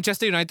there's the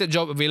Manchester United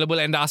job available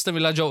and the Aston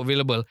Villa job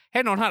available,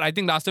 hand on heart, I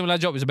think the Aston Villa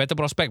job is a better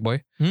prospect,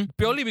 boy.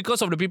 Purely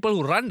because of the people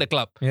who run the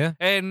club. Yeah.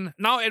 And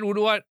now Ed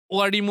Woodward,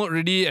 ORD mode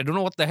ready. I don't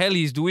know what the hell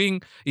he's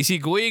doing. Is he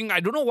going? I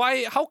don't know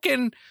why. How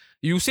can...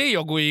 You say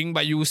you're going,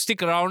 but you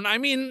stick around. I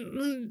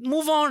mean,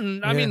 move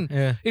on. I mean,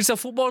 it's a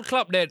football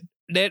club that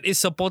is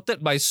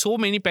supported by so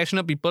many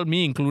passionate people,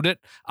 me included,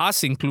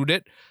 us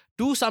included.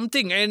 Do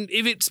something. And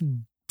if it's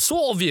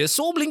so obvious,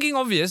 so blinking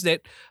obvious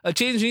that a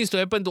change needs to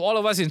happen to all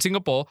of us in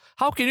Singapore,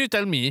 how can you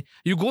tell me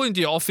you go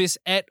into your office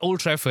at Old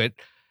Trafford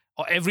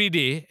or every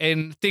day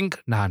and think,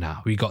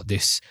 nah, we got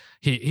this.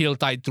 He'll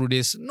tide through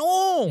this.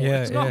 No,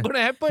 it's not going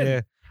to happen.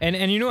 Yeah.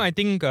 And you know, I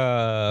think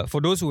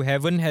for those who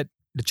haven't had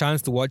the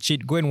chance to watch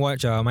it, go and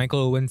watch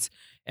Michael Owen's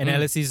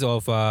analysis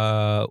of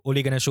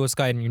Ole Gunnar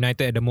Solskjaer and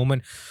United at the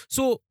moment.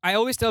 So I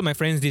always tell my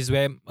friends this,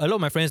 where a lot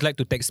of my friends like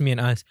to text me and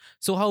ask,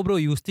 so how bro,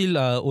 you still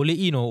Ole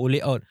in or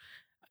Ole out?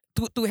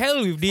 To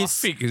hell with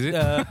this. Farke, is it?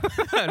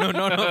 No,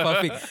 not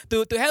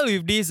Farke. To hell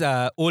with this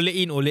Ole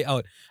in, Ole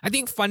out. I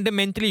think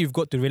fundamentally you've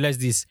got to realize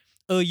this.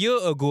 A year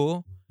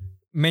ago,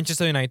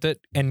 Manchester United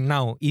and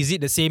now, is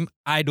it the same?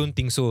 I don't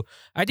think so.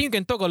 I think you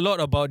can talk a lot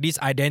about this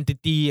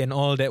identity and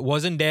all that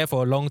wasn't there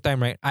for a long time,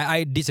 right?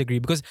 I disagree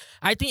because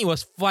I think it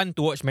was fun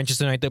to watch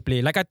Manchester United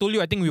play. Like I told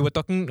you, I think we were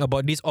talking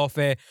about this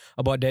off-air,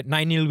 about that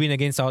 9-0 win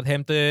against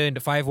Southampton, the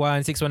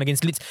 5-1, 6-1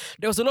 against Leeds.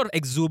 There was a lot of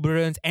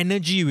exuberance,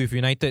 energy with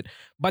United,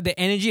 but the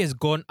energy has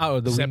gone out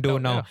of the window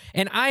now. Yeah.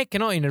 And I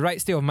cannot in the right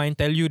state of mind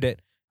tell you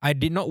that I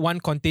did not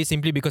want Conte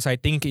simply because I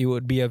think it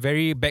would be a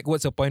very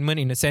backwards appointment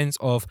in the sense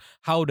of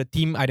how the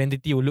team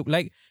identity will look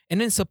like,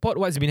 and then support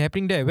what's been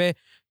happening there, where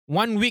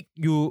 1 week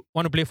you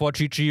want to play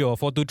 4-3-3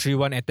 or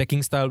 4-2-3-1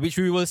 attacking style, which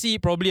we will see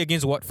probably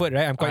against Watford,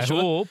 right? I'm quite sure.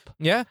 I hope.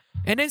 Yeah.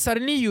 And then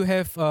suddenly you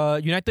have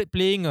United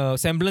playing a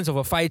semblance of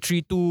a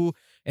 5-3-2,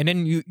 and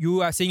then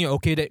you are saying you're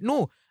okay that,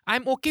 no,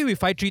 I'm okay with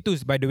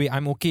 5-3-2s, by the way,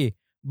 I'm okay.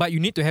 But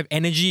you need to have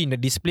energy in the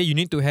display. You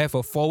need to have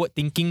a forward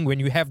thinking when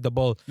you have the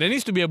ball. There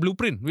needs to be a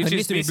blueprint, which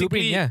is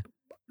basically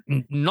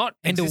not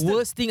And existent. the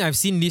worst thing I've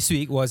seen this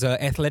week was an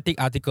athletic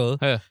article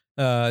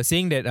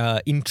saying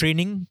that in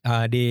training,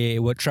 they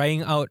were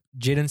trying out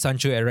Jadon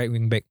Sancho at right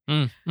wing back.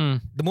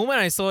 The moment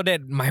I saw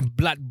that, my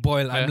blood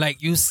boiled. I'm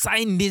like, you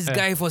signed this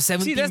guy for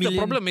 70 See, that's million. the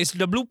problem. Is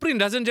the blueprint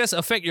doesn't just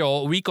affect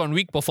your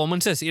week-on-week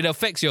performances. It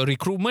affects your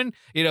recruitment.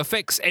 It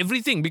affects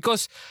everything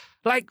because...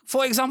 Like,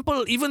 for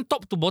example, even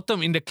top to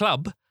bottom in the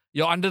club,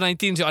 your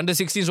under-19s, your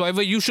under-16s,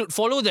 whatever, you should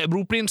follow that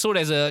blueprint so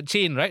there's a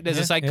chain, right? There's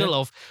a cycle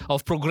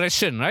of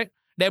progression, right?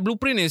 That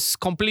blueprint is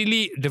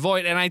completely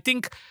devoid. And I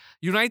think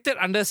United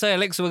under Sir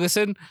Alex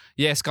Ferguson,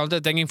 yes,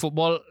 counter-attacking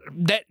football,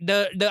 that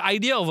the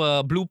idea of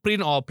a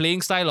blueprint or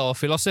playing style or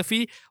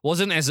philosophy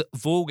wasn't as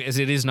vogue as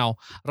it is now.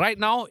 Right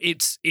now,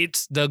 it's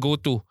the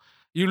go-to.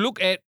 You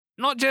look at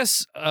not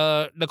just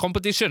the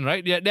competition,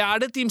 right? There are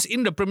other teams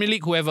in the Premier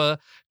League who have a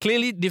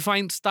clearly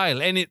defined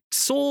style, and it's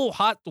so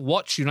hard to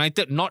watch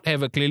United not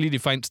have a clearly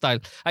defined style.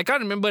 I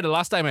can't remember the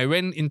last time I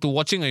went into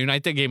watching a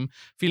United game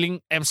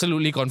feeling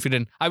absolutely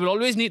confident. I will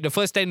always need the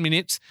first 10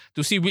 minutes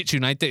to see which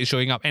United is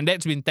showing up, and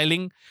that's been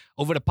telling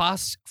over the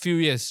past few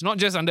years, not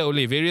just under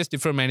Ole, various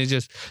different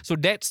managers. So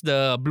that's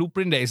the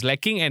blueprint that is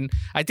lacking, and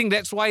I think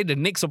that's why the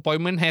next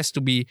appointment has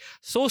to be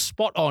so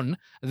spot on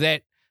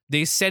that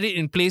they set it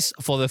in place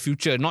for the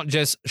future, not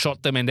just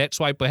short term. And that's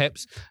why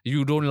perhaps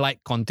you don't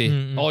like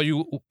Conte or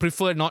you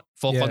prefer not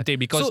for Conte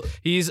because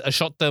he is a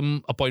short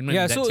term appointment.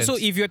 Yeah, in that sense. So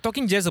if you're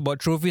talking just about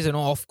trophies and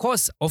all, of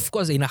course,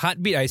 in a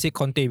heartbeat, I say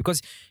Conte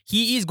because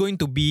he is going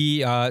to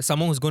be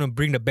someone who's going to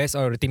bring the best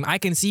out of the team. I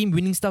can see him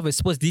winning stuff with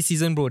Spurs this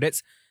season, bro.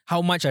 That's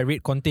how much I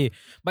rate Conte.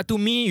 But to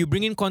me, you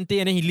bring in Conte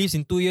and then he leaves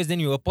in 2 years,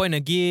 then you appoint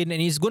again,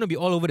 and he's going to be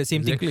all over the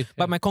same thing. Yeah.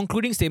 But my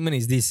concluding statement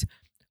is this.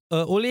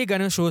 Ole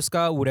Gunnar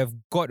Solskjaer would have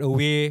got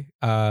away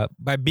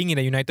by being in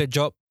a United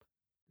job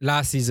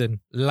last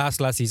season.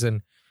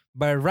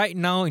 But right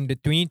now in the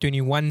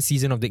 2021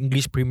 season of the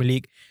English Premier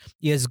League,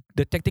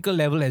 the tactical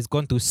level has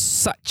gone to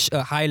such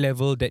a high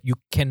level that you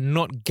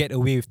cannot get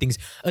away with things.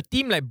 A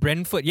team like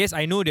Brentford, yes,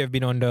 I know they've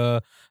been on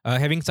the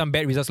having some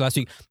bad results last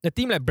week. A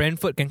team like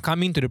Brentford can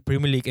come into the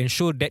Premier League and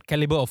show that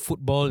caliber of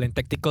football and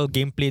tactical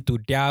gameplay to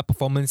their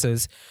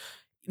performances.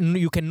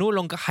 You can no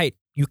longer hide.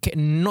 You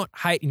cannot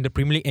hide in the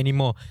Premier League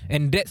anymore.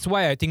 And that's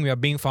why I think we are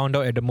being found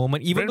out at the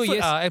moment. Even Brentford though,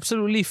 yes, are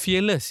absolutely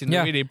fearless in the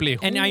way they play.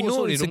 And I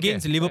know it's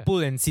against Liverpool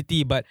and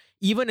City, but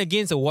even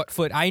against a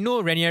Watford, I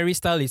know Ranieri's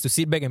style is to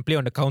sit back and play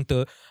on the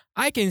counter.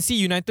 I can see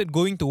United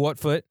going to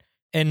Watford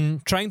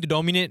and trying to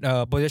dominate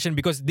possession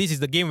because this is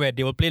the game where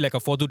they will play like a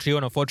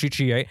 4-2-3-1 or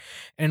 4-3-3, right?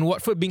 And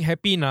Watford being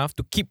happy enough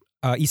to keep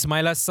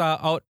Ismaila Sarr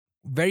out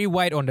very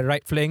wide on the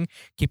right flank,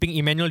 keeping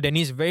Emmanuel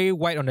Dennis very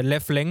wide on the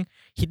left flank,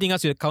 hitting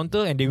us with a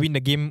counter, and they win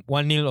the game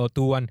 1-0 or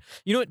 2-1.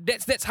 You know,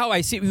 that's how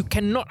I see it. You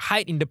cannot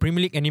hide in the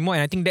Premier League anymore,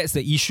 and I think that's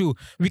the issue.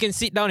 We can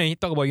sit down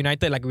and talk about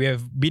United like we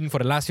have been for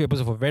the last few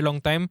episodes for a very long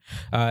time.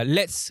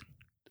 Let's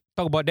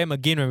talk about them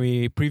again when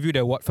we preview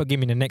the Watford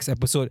game in the next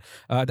episode.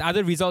 The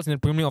other results in the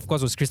Premier League, of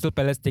course, was Crystal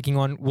Palace taking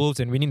on Wolves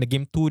and winning the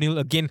game 2-0.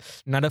 Again,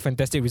 another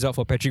fantastic result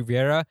for Patrick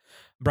Vieira.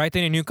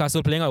 Brighton and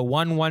Newcastle playing a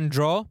 1-1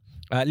 draw.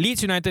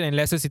 Leeds United and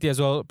Leicester City as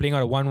well playing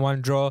out a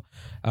 1-1 draw.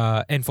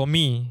 And for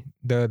me,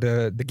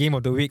 the game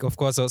of the week, of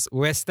course, was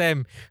West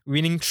Ham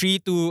winning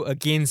 3-2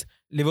 against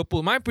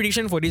Liverpool. My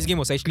prediction for this game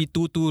was actually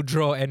 2-2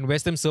 draw, and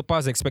West Ham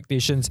surpassed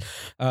expectations.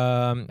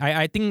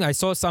 I think I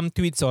saw some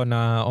tweets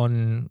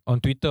on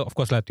Twitter, of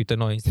course, like Twitter,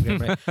 not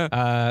Instagram,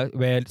 right?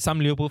 Where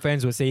some Liverpool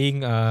fans were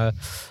saying,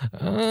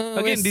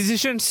 again,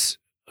 decisions.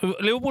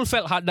 Liverpool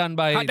felt hard done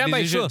by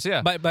decisions.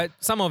 Sure. But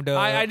some of the...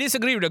 I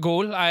disagree with the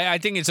goal. I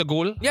think it's a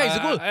goal. Yeah, it's a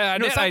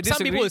goal.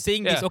 Some people are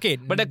saying this. Okay.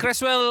 But the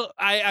Cresswell,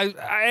 I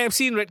have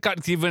seen red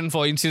cards given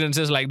for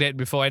incidences like that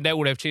before, and that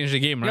would have changed the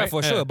game, right? Yeah,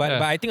 for sure.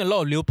 But I think a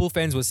lot of Liverpool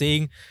fans were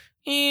saying,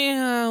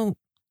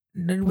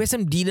 West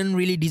Ham didn't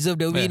really deserve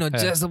the win or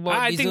just about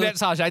I think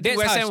that's harsh. I think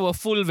West Ham were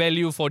full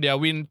value for their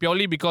win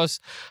purely because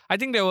I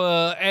think they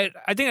were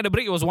at the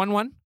break it was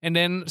 1-1 and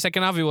then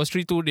second half it was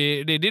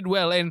 3-2. They did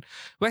well, and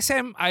West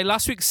Ham, I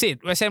last week said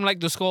West Ham like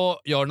to score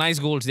your nice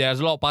goals.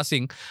 There's a lot of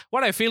passing.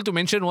 What I failed to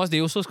mention was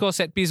they also score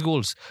set piece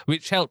goals,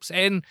 which helps.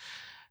 And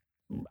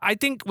I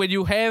think when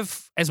you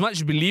have as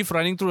much belief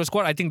running through the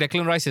squad, I think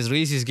Declan Rice has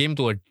raised his game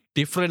to a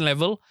different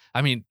level.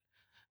 I mean,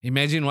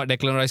 imagine what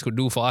Declan Rice could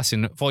do for us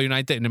for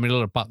United in the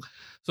middle of the park.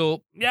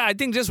 So, yeah, I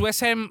think just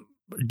West Ham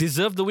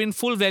deserved the win,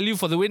 full value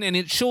for the win, and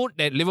it showed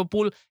that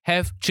Liverpool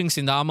have chinks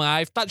in the armour.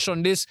 I've touched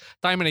on this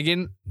time and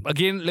again.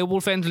 Again, Liverpool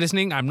fans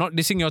listening, I'm not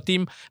dissing your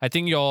team. I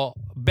think your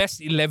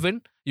best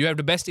 11, you have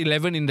the best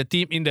 11 in the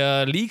team, in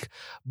the league,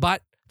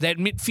 but that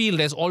midfield,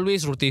 there's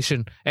always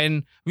rotation.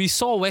 And we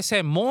saw West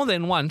Ham more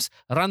than once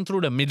run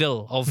through the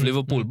middle of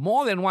Liverpool,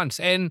 more than once.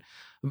 And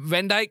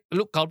Van Dijk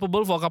looked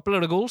culpable for a couple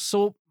of the goals.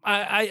 So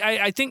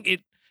I think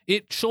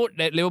it showed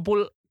that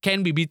Liverpool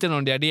can be beaten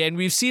on their day. And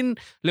we've seen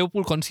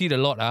Liverpool concede a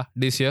lot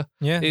this year.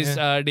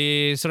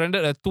 They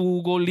surrendered a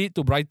 2-goal lead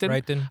to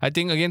Brighton. I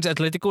think against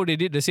Atletico, they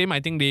did the same. I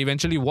think they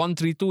eventually won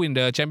 3-2 in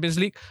the Champions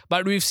League.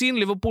 But we've seen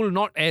Liverpool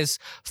not as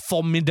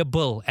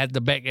formidable at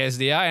the back as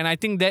they are. And I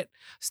think that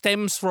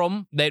stems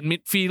from that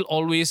midfield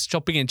always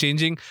chopping and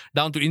changing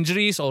down to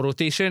injuries or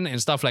rotation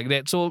and stuff like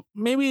that. So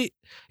maybe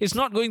it's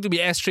not going to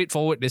be as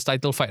straightforward, this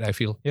title fight, I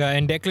feel. Yeah,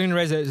 and Declan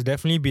Rice has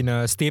definitely been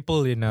a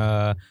staple in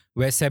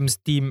West Ham's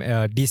team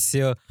this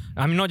year.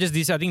 I mean, not just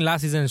this year, I think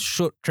last season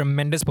showed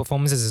tremendous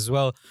performances as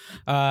well.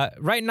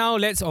 Right now,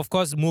 let's of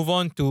course move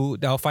on to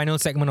our final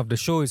segment of the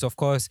show is of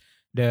course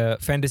the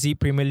Fantasy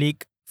Premier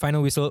League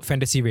Final Whistle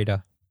Fantasy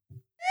Radar.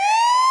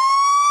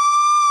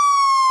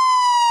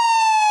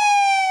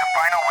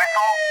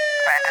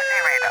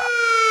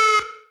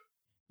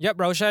 Yep,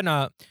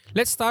 Raushan,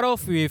 let's start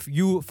off with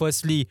you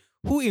firstly.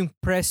 Who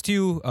impressed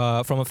you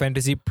from a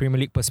Fantasy Premier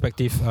League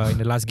perspective in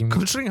the last game?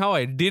 Considering how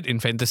I did in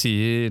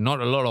Fantasy,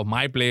 not a lot of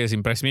my players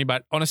impressed me,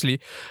 but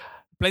honestly,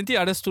 plenty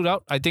others stood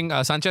out. I think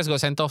Sanchez got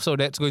sent off, so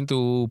that's going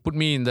to put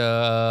me in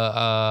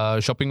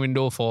the shopping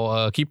window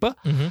for a keeper.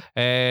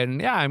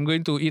 And yeah, I'm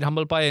going to eat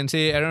humble pie and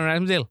say Aaron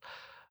Ramsdale.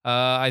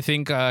 I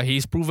think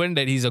he's proven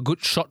that he's a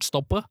good shot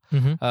stopper,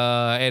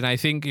 and I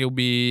think it'll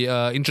be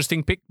an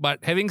interesting pick. But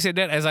having said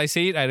that, as I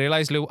say it, I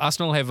realize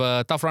Arsenal have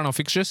a tough run of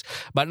fixtures.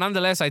 But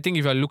nonetheless, I think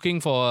if you're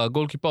looking for a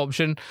goalkeeper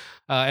option,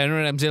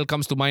 Aaron Ramsdale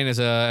comes to mind as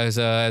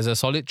a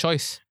solid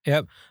choice.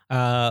 Yep.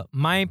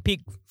 My pick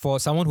for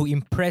someone who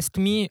impressed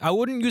me, I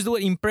wouldn't use the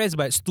word impressed,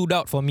 but stood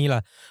out for me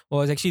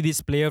was actually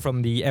this player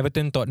from the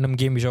Everton-Tottenham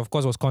game, which of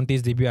course was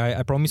Conte's debut.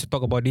 I promised to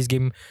talk about this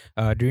game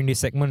during this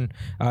segment.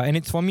 And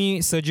it's for me,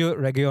 Sergio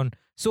Reguilon.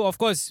 So of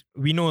course,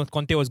 we know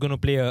Conte was going to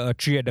play a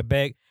three at the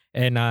back.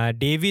 And Ben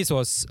Davies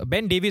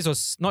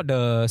was not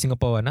the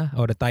Singapore one,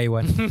 or the Thai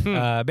one.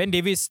 Ben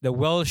Davies, the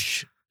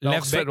Welsh left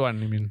Oxford back.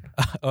 one, you mean?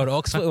 Or the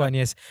Oxford one,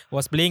 yes.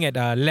 Was playing at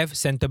left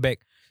centre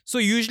back. So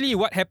usually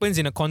what happens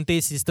in a Conte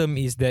system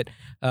is that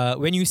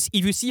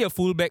if you see a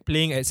fullback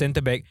playing at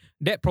centre back,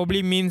 that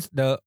probably means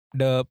the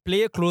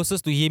player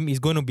closest to him is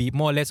going to be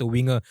more or less a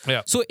winger.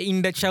 Yeah. So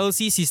in the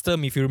Chelsea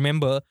system, if you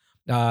remember,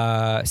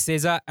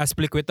 Cesar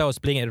Azpilicueta was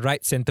playing at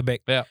right centre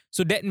back. Yeah.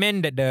 So that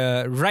meant that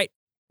the right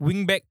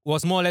wing back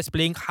was more or less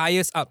playing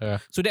highest up. Yeah.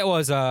 So that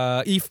was,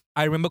 if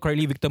I remember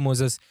correctly, Victor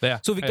Moses. Yeah.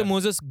 So Victor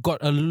Moses got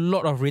a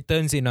lot of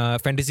returns in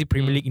Fantasy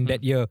Premier League in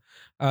that year.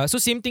 So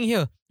same thing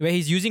here, where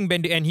he's using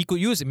Ben, and he could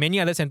use many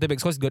other centre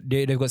backs because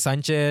they've got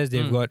Sanchez,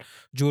 they've got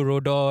Joe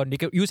Rodon. They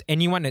could use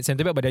anyone at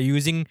centre back, but they're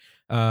using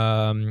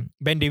Ben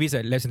Davies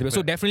at left centre back.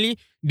 So definitely,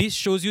 this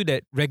shows you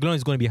that Reguilon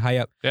is going to be high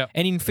up. Yeah.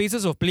 And in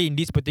phases of play in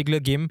this particular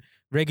game,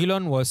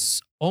 Reguilon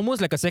was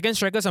almost like a second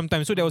striker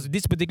sometimes. So there was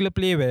this particular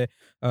play where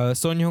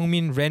Son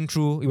Heung-min ran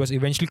through. He was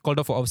eventually called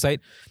off for offside.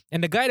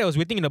 And the guy that was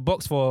waiting in the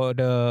box for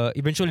the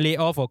eventual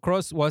layoff or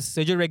cross was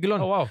Sergio Reguilon.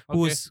 Oh, wow. Who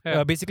was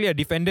basically a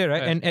defender,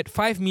 right? Yeah. And at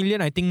 5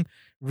 million, I think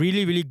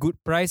really, really good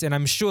price. And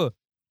I'm sure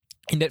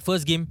in that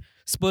first game,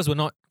 Spurs were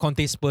not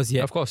Conte's Spurs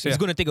yet. Of course, It's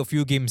going to take a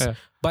few games. Yeah.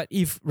 But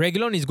if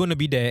Reguilon is going to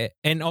be there,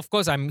 and of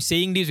course I'm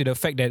saying this with the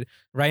fact that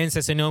Ryan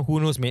Sessegnon,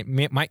 who knows,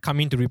 might come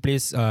in to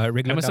replace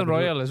Reguilon. Emerson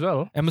Royal as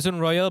well. Emerson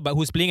Royal, but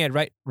who's playing at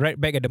right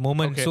back at the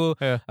moment. Okay, So,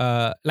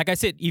 yeah. like I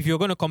said, if you're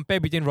going to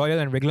compare between Royal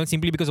and Reguilon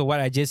simply because of what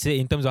I just said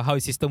in terms of how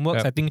his system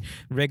works, Yeah. I think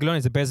Reguilon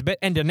is the best bet.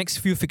 And the next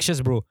few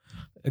fixtures, bro,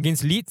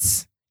 against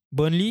Leeds,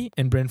 Burnley,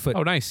 and Brentford.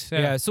 Oh, nice.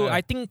 Yeah, so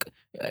I think,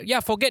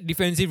 forget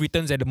defensive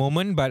returns at the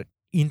moment, but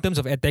in terms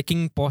of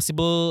attacking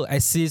possible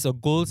assists or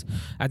goals,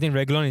 I think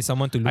Reguilon is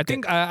someone to look I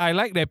think I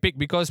like that pick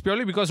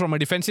purely because from a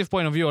defensive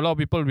point of view, a lot of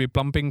people will be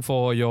plumping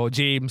for your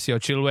James, your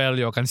Chilwell,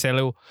 your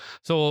Cancelo.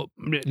 So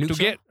to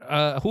get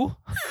who?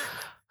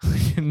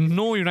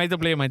 No United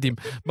player in my team.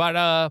 But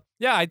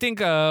I think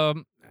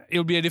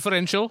it'll be a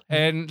differential.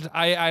 And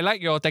I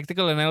like your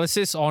tactical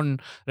analysis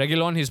on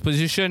Reguilon, his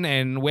position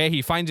and where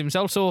he finds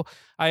himself. So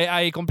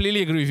I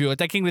completely agree with you.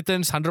 Attacking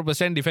returns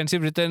 100%,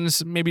 defensive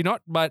returns maybe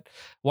not, but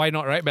why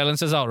not, right?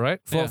 Balances out, right?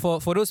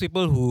 For those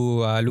people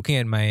who are looking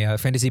at my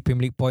Fantasy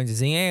Premier League points and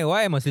saying, hey,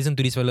 why I must listen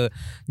to this fella?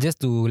 Just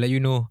to let you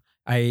know,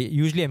 I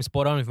usually am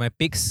spot on with my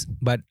picks,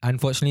 but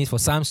unfortunately, for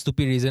some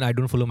stupid reason, I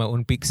don't follow my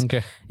own picks.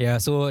 Okay. Yeah.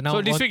 So now.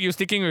 So this week you're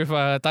sticking with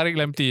Tariq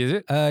Lamptey, is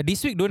it?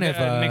 This week don't have.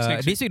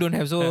 Next this week don't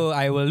have. So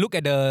I will look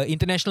at the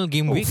international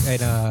game week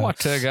and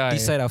what a guy!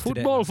 decide after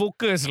Football that.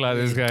 focus lah,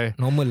 this guy.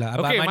 Normal lah.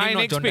 Okay, but my name not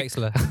next John pick. Dex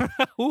lah.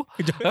 Who?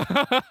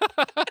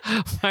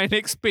 My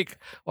next pick.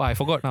 Oh, I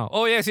forgot now.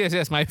 Oh yes.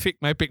 My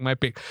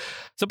pick.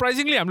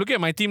 Surprisingly, I'm looking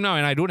at my team now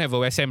and I don't have a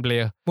West Ham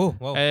player. Oh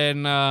wow.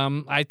 And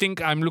I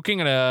think I'm looking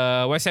at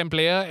a West Ham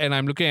player and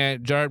I'm looking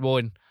at Gerard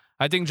Bowen.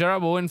 I think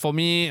Gerard Bowen for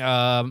me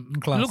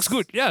looks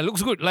good. Yeah,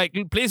 looks good. Like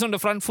plays on the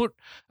front foot,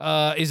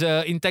 is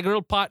an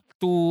integral part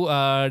to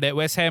that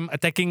West Ham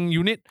attacking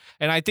unit,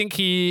 and I think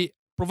he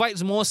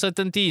provides more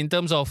certainty in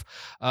terms of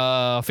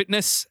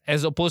fitness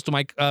as opposed to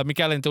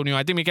Mikel Antonio.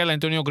 I think Mikel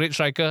Antonio, great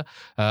striker,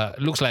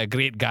 looks like a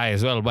great guy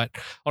as well. But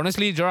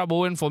honestly, Gerard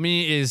Bowen for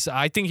me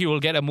I think he will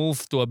get a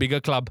move to a bigger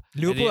club.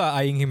 Liverpool are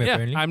eyeing him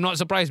apparently. I'm not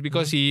surprised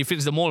because he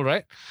fits the mold,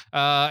 right?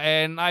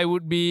 And I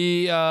would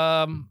be,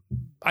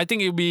 I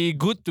think it would be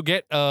good to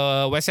get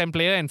a West Ham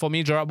player, and for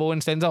me, Gerard Bowen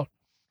stands out.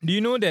 Do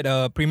you know that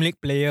a Premier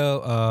League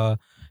player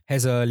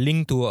has a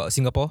link to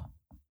Singapore?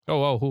 Oh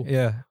wow, who?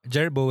 Yeah,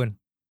 Jared Bowen.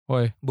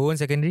 Why? Bowen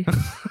secondary.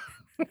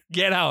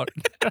 Get out.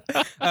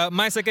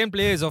 My second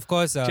player is of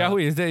course.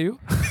 Chahui, is that you?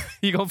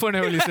 He confirm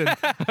never listen.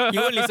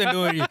 You won't listen,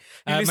 don't worry.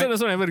 You listen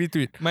also never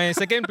retweet. My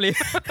second player.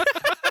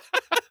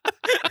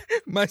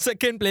 My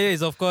second player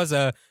is of course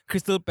a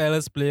Crystal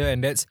Palace player,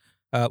 and that's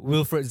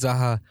Wilfred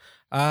Zaha.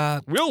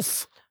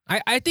 Wilf.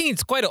 I think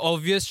it's quite an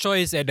obvious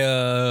choice at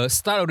the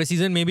start of the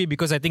season, maybe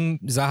because I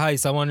think Zaha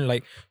is someone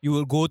like you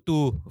will go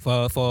to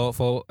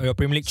for your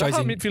Premier League choice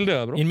Zaha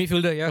midfielder, bro. in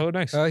midfielder. Yeah. Oh,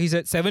 nice. He's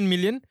at 7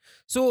 million.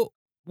 So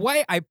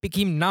why I pick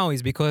him now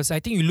is because I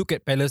think you look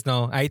at Palace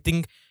now. I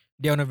think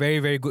they're on a very,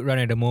 very good run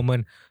at the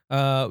moment.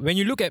 When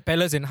you look at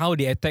Palace and how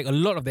they attack, a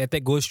lot of the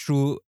attack goes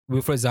through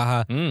Wilfred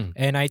Zaha.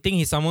 And I think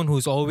he's someone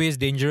who's always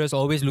dangerous,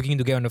 always looking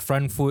to get on the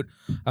front foot.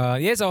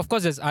 Yes, of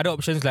course, there's other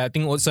options like I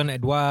think Odson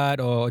Edouard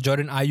or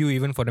Jordan Ayew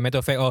even for the matter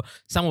of fact, or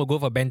some will go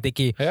for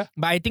Benteke. Yeah.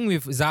 But I think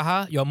with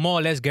Zaha, you're more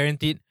or less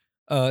guaranteed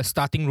a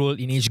starting role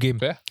in each game.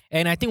 Yeah.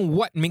 And I think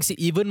what makes it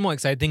even more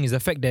exciting is the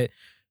fact that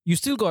you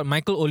still got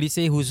Michael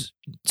Olise, who's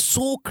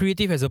so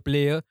creative as a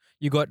player.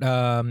 You got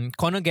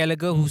Conor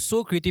Gallagher, who's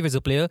so creative as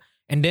a player.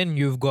 And then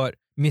you've got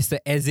Mr.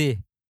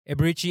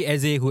 Eberechi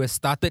Eze, who has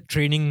started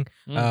training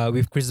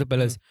with Crystal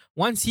Palace.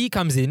 Once he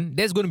comes in,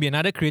 there's going to be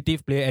another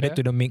creative player added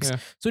to the mix. Yeah.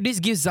 So this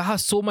gives Zaha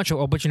so much of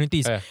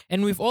opportunities. Yeah.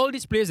 And with all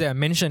these players that I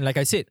mentioned, like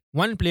I said,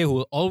 one player who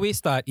will always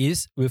start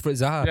is Wilfred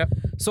Zaha. Yeah.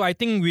 So I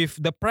think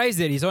with the price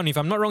that he's on, if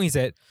I'm not wrong, he's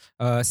at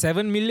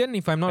 7 million,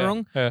 if I'm not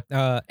wrong.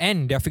 Yeah.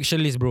 And their fixture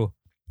list, bro.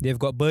 They've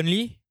got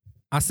Burnley,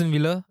 Aston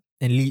Villa,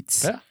 and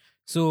Leeds. Yeah.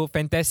 So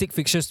fantastic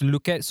fixtures to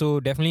look at. So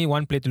definitely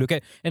one player to look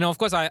at. And of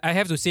course, I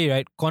have to say,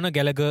 right, Conor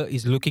Gallagher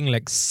is looking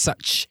like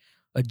such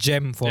a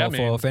gem for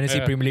Fantasy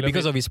Premier League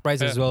because of his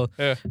price as well.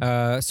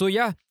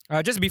 Yeah.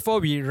 Just before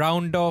we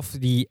round off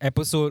the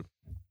episode,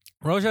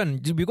 Roshan,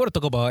 we got to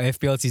talk about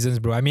FPL seasons,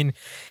 bro. I mean,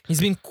 it's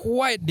been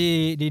quite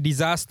the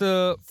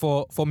disaster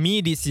for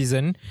me this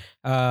season.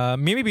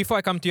 Maybe before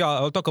I come to you,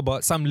 I'll talk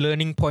about some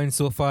learning points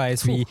so far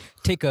as we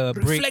take a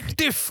break.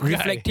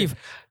 Reflective.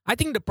 I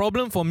think the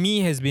problem for me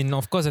has been,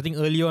 of course, I think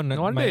early on.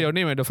 No wonder your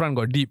name at the front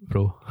got deep,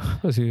 bro.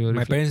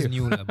 My parents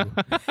knew,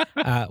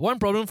 bro. One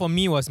problem for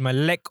me was my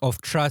lack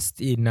of trust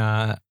in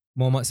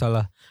Mohamed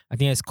Salah. I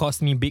think it's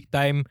cost me big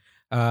time.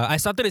 I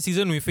started the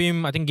season with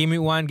him. I think game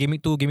week 1, game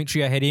week 2, game week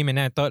 3, I had him, and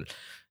then I thought,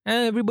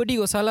 everybody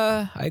got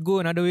Salah, I go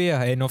another way.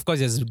 And of course,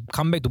 it's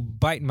come back to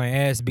bite my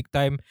ass big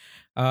time.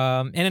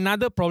 And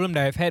another problem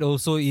that I've had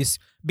also is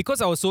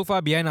because I was so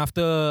far behind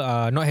after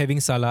not having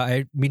Salah,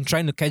 I've been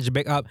trying to catch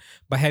back up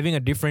by having a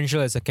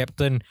differential as a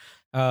captain.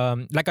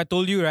 Like I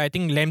told you, right, I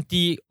think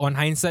Lamptey, on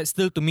hindsight,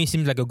 still to me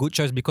seems like a good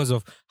choice because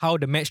of how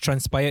the match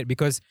transpired.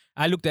 Because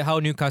I looked at how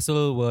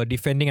Newcastle were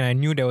defending and I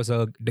knew there was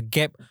the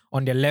gap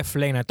on their left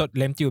flank. And I thought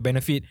Lamptey would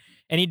benefit.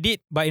 And he did,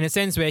 but in a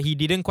sense where he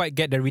didn't quite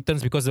get the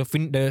returns because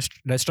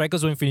the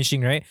strikers weren't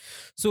finishing, right?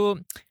 So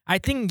I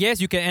think,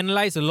 yes, you can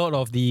analyze a lot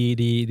of the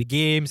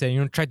games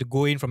and try to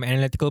go in from an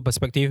analytical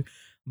perspective.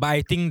 But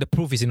I think the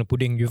proof is in the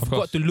pudding. You've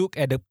got to look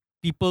at the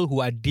people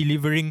who are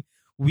delivering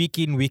week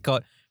in, week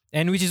out.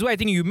 And which is why I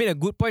think you made a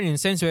good point in the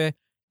sense where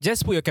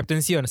just put your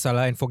captaincy on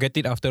Salah and forget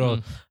it after all.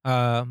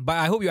 But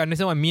I hope you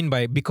understand what I mean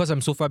by because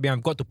I'm so far behind,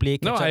 I've got to play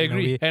catch up. No, I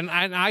agree. And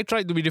I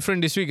tried to be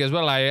different this week as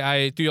well.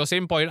 I to your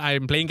same point,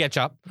 I'm playing catch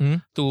up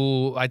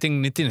to, I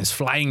think Nitin is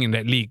flying in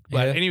that league.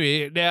 But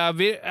anyway,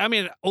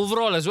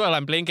 overall as well,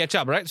 I'm playing catch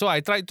up, right? So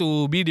I tried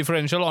to be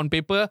differential on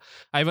paper.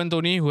 Ivan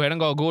Toney, who hadn't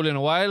got a goal in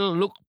a while,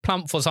 looked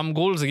plump for some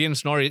goals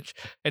against Norwich.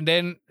 And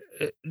then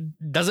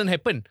doesn't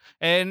happen,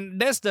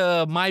 and that's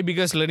my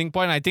biggest learning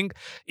point. I think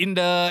in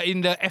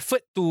the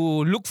effort to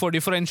look for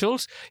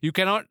differentials, you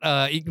cannot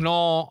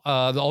ignore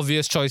the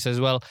obvious choice as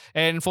well.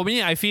 And for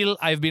me, I feel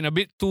I've been a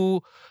bit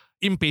too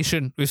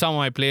impatient with some of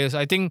my players.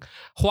 I think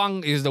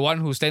Hwang is the one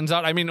who stands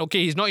out. I mean,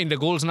 okay, he's not in the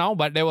goals now,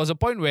 but there was a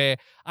point where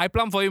I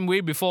plumbed for him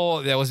way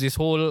before there was this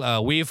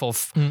whole wave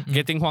of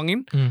getting Hwang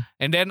in.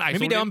 And then I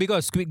maybe that one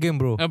because Squid Game,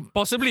 bro.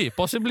 Possibly.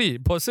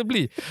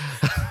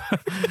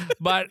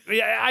 But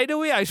either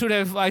way, I should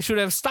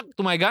have stuck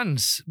to my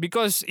guns,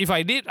 because if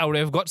I did, I would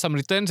have got some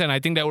returns, and I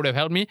think that would have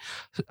helped me.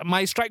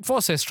 My strike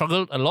force has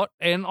struggled a lot,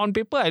 and on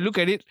paper, I look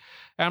at it,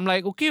 and I'm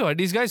like, okay, well,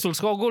 these guys will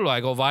score goal.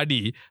 I got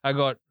Vardy, I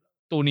got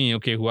Tony,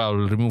 okay, who I'll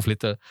remove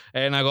later.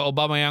 And I got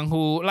Aubameyang,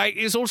 who, like,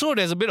 it's also,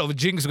 there's a bit of a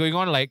jinx going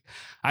on. Like,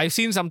 I've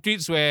seen some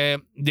tweets where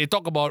they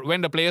talk about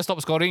when the player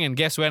stopped scoring, and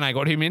guess when I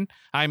got him in.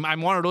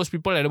 I'm one of those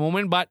people at the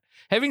moment. But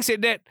having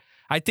said that,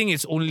 I think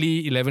it's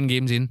only 11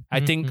 games in.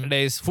 I think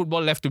there's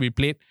football left to be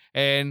played.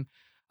 And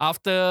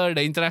after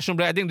the international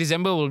break, I think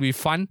December will be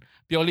fun,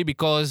 purely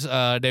because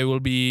there will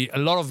be a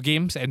lot of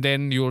games, and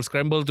then you will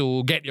scramble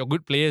to get your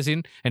good players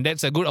in, and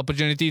that's a good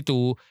opportunity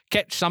to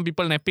catch some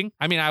people napping.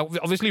 I mean,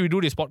 obviously we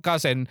do this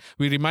podcast and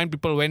we remind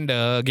people when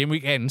the game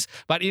week ends,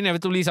 but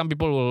inevitably some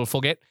people will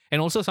forget,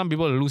 and also some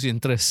people will lose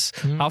interest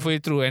halfway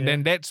through, and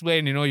then that's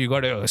when you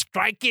got to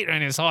strike it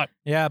when it's hot.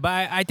 Yeah,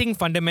 but I think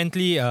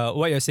fundamentally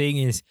what you're saying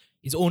is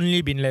it's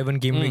only been 11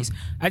 game weeks.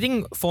 I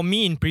think for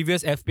me in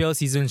previous FPL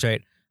seasons,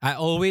 right, I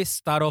always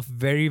start off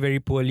very, very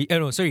poorly. I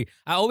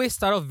always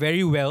start off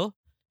very well,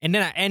 and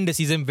then I end the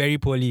season very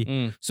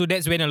poorly. So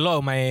that's when a lot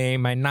of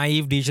my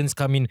naive decisions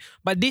come in.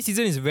 But this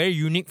season is very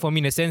unique for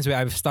me in a sense where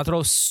I've started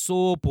off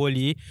so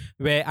poorly,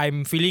 where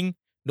I'm feeling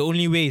the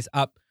only way is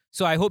up.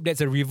 So I hope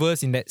that's a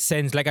reverse in that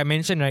sense. Like I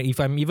mentioned, right, if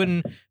I'm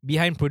even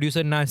behind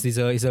producer Nas,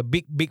 is a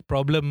big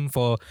problem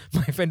for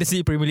my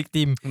fantasy Premier League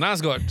team. Nas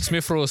got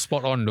Smith Rowe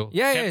spot on though.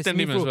 Yeah, Captain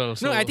him as well.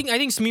 So. No, I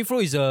think Smith Rowe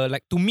is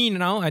like, to me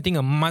now, I think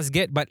a must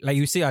get. But like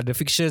you say, the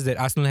fixtures that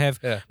Arsenal have,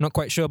 not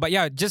quite sure. But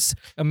yeah, just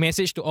a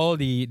message to all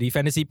the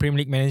fantasy Premier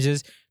League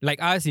managers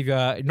like us. If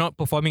you're not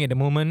performing at the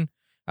moment,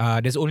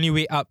 there's only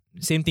way up.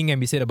 Same thing can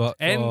be said about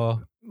And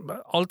for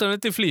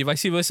alternatively,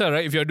 vice versa,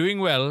 right? If you're doing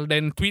well,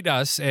 then tweet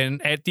us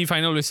and at the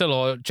final whistle,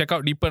 or check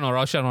out Deepan or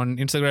Raushan on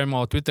Instagram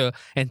or Twitter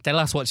and tell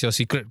us what's your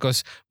secret,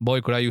 because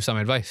boy, could I use some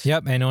advice.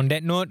 Yep. And on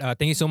that note,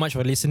 thank you so much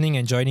for listening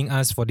and joining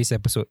us for this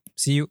episode.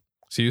 See you.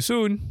 See you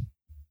soon.